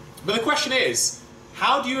 But the question is,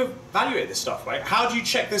 how do you evaluate this stuff, right? How do you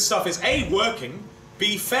check this stuff is A, working,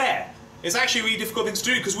 B, fair? It's actually a really difficult thing to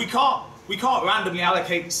do because we can't randomly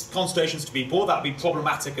allocate consultations to people. That would be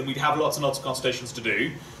problematic and we'd have lots and lots of consultations to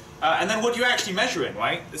do. And then what are you actually measuring,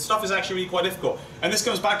 right? This stuff is actually really quite difficult. And this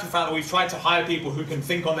comes back to the fact that we've tried to hire people who can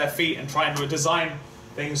think on their feet and try and design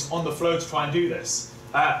things on the flow to try and do this.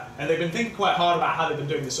 And they've been thinking quite hard about how they've been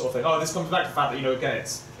doing this sort of thing. Oh, this comes back to the fact that, again,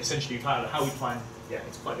 it's essentially how we try and, yeah,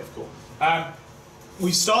 it's quite difficult.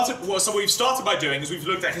 We've started by doing is we've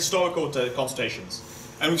looked at historical consultations.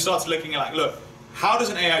 And we've started looking at, like, look, how does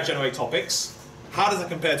an AI generate topics? How does it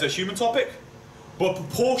compare to a human topic? What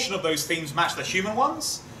proportion of those themes match the human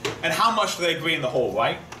ones? And how much do they agree in the whole,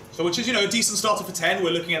 right? So which is, a decent starter for 10.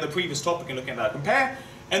 We're looking at the previous topic and looking at that compare.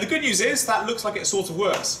 And the good news is that looks like it sort of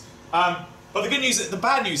works. But the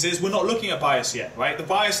bad news is we're not looking at bias yet, right? The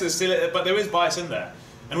bias is still, but there is bias in there.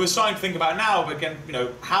 And we're starting to think about now, but again,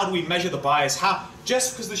 how do we measure the bias?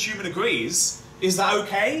 Just because the human agrees, is that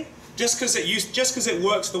okay? Just because it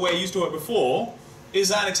works the way it used to work before, is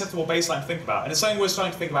that an acceptable baseline to think about? And it's something we're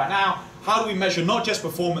starting to think about now. How do we measure not just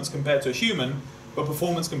performance compared to a human, but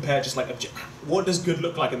performance compared just like, what does good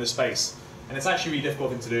look like in this space? And it's actually a really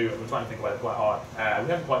difficult thing to do, and we're trying to think about it quite hard. We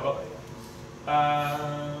haven't quite got there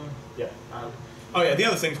yet. Oh yeah, the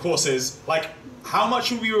other thing, of course, is, like, how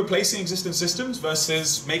much are we replacing existing systems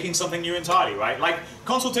versus making something new entirely, right? Like,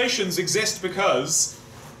 consultations exist because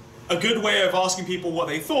a good way of asking people what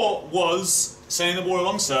they thought was sending them all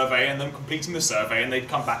along survey and then completing the survey and they'd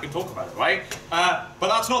come back and talk about it, right? But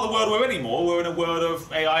that's not the world we're in anymore. We're in a world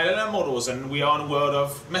of AI LLM models, and we are in a world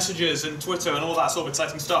of messages and Twitter and all that sort of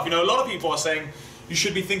exciting stuff. A lot of people are saying you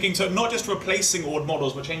should be thinking to not just replacing old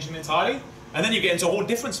models, but changing them entirely. And then you get into a whole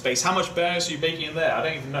different space. How much bias are you baking in there? I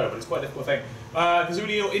don't even know, but it's quite a difficult thing. There's a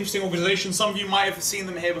really interesting organization. Some of you might have seen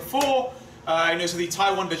them here before. So the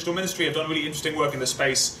Taiwan Digital Ministry have done really interesting work in this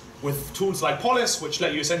space with tools like Polis, which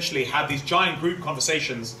let you essentially have these giant group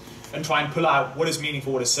conversations and try and pull out what is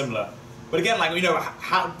meaningful, what is similar. But again, like,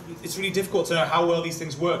 it's really difficult to know how well these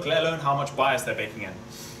things work, let alone how much bias they're baking in.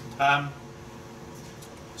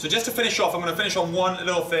 So just to finish off, I'm going to finish on one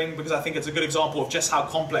little thing because I think it's a good example of just how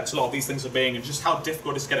complex a lot of these things are being and just how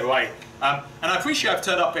difficult it is to get it right. And I appreciate I've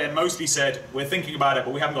turned up here and mostly said we're thinking about it,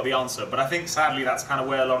 but we haven't got the answer. But I think sadly that's kind of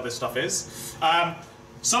where a lot of this stuff is.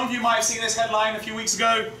 Some of you might have seen this headline a few weeks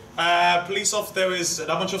ago. There is a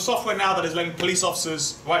bunch of software now that is letting police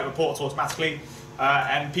officers write reports automatically,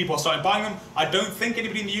 and people are starting buying them. I don't think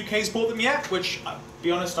anybody in the UK has bought them yet, which, to be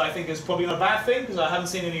honest, I think is probably not a bad thing because I haven't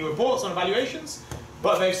seen any reports on evaluations.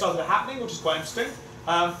 But they've started happening, which is quite interesting.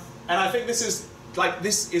 And I think this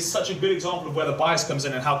is such a good example of where the bias comes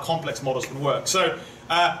in and how complex models can work. So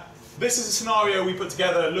this is a scenario we put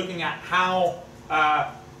together looking at how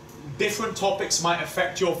different topics might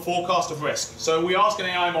affect your forecast of risk. So we ask an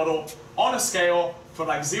AI model on a scale from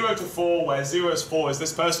like 0 to 4, where 0 is 4 is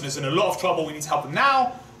this person is in a lot of trouble, we need to help them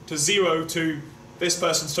now, to 0 to this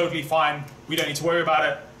person's totally fine, we don't need to worry about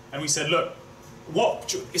it. And we said, look,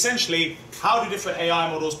 essentially, how do different AI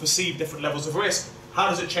models perceive different levels of risk? How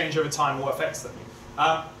does it change over time? What affects them?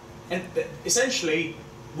 And essentially,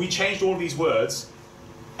 we changed all these words,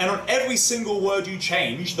 and on every single word you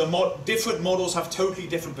change, different models have totally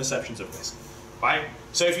different perceptions of risk. right?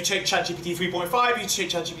 So if you take ChatGPT 3.5, you take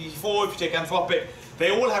ChatGPT 4, if you take Anthropic,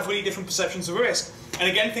 they all have really different perceptions of risk. And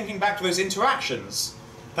again, thinking back to those interactions,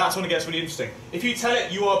 that's when it gets really interesting. If you tell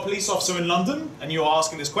it you are a police officer in London and you are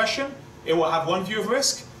asking this question, it will have one view of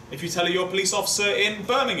risk. If you tell it you're a police officer in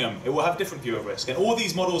Birmingham, it will have a different view of risk. And all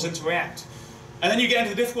these models interact. And then you get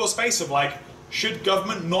into the difficult space of like, should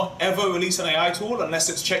government not ever release an AI tool unless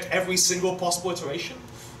it's checked every single possible iteration?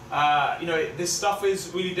 You know, this stuff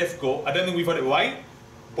is really difficult. I don't think we've got it right,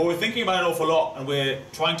 but we're thinking about it an awful lot, and we're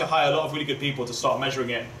trying to hire a lot of really good people to start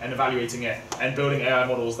measuring it and evaluating it and building AI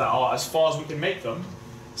models that are, as far as we can make them,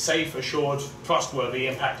 safe, assured, trustworthy,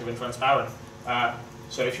 impactful, and transparent.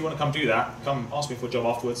 So if you want to come do that, come ask me for a job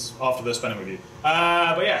afterwards, after the spelling review.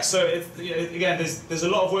 But yeah, so again, there's a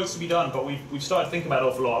lot of work to be done, but we've started thinking about it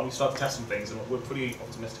an awful lot, and we've started testing things, and we're pretty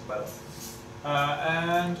optimistic about it.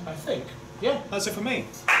 And I think, yeah, that's it for me.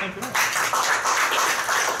 Thank you very much.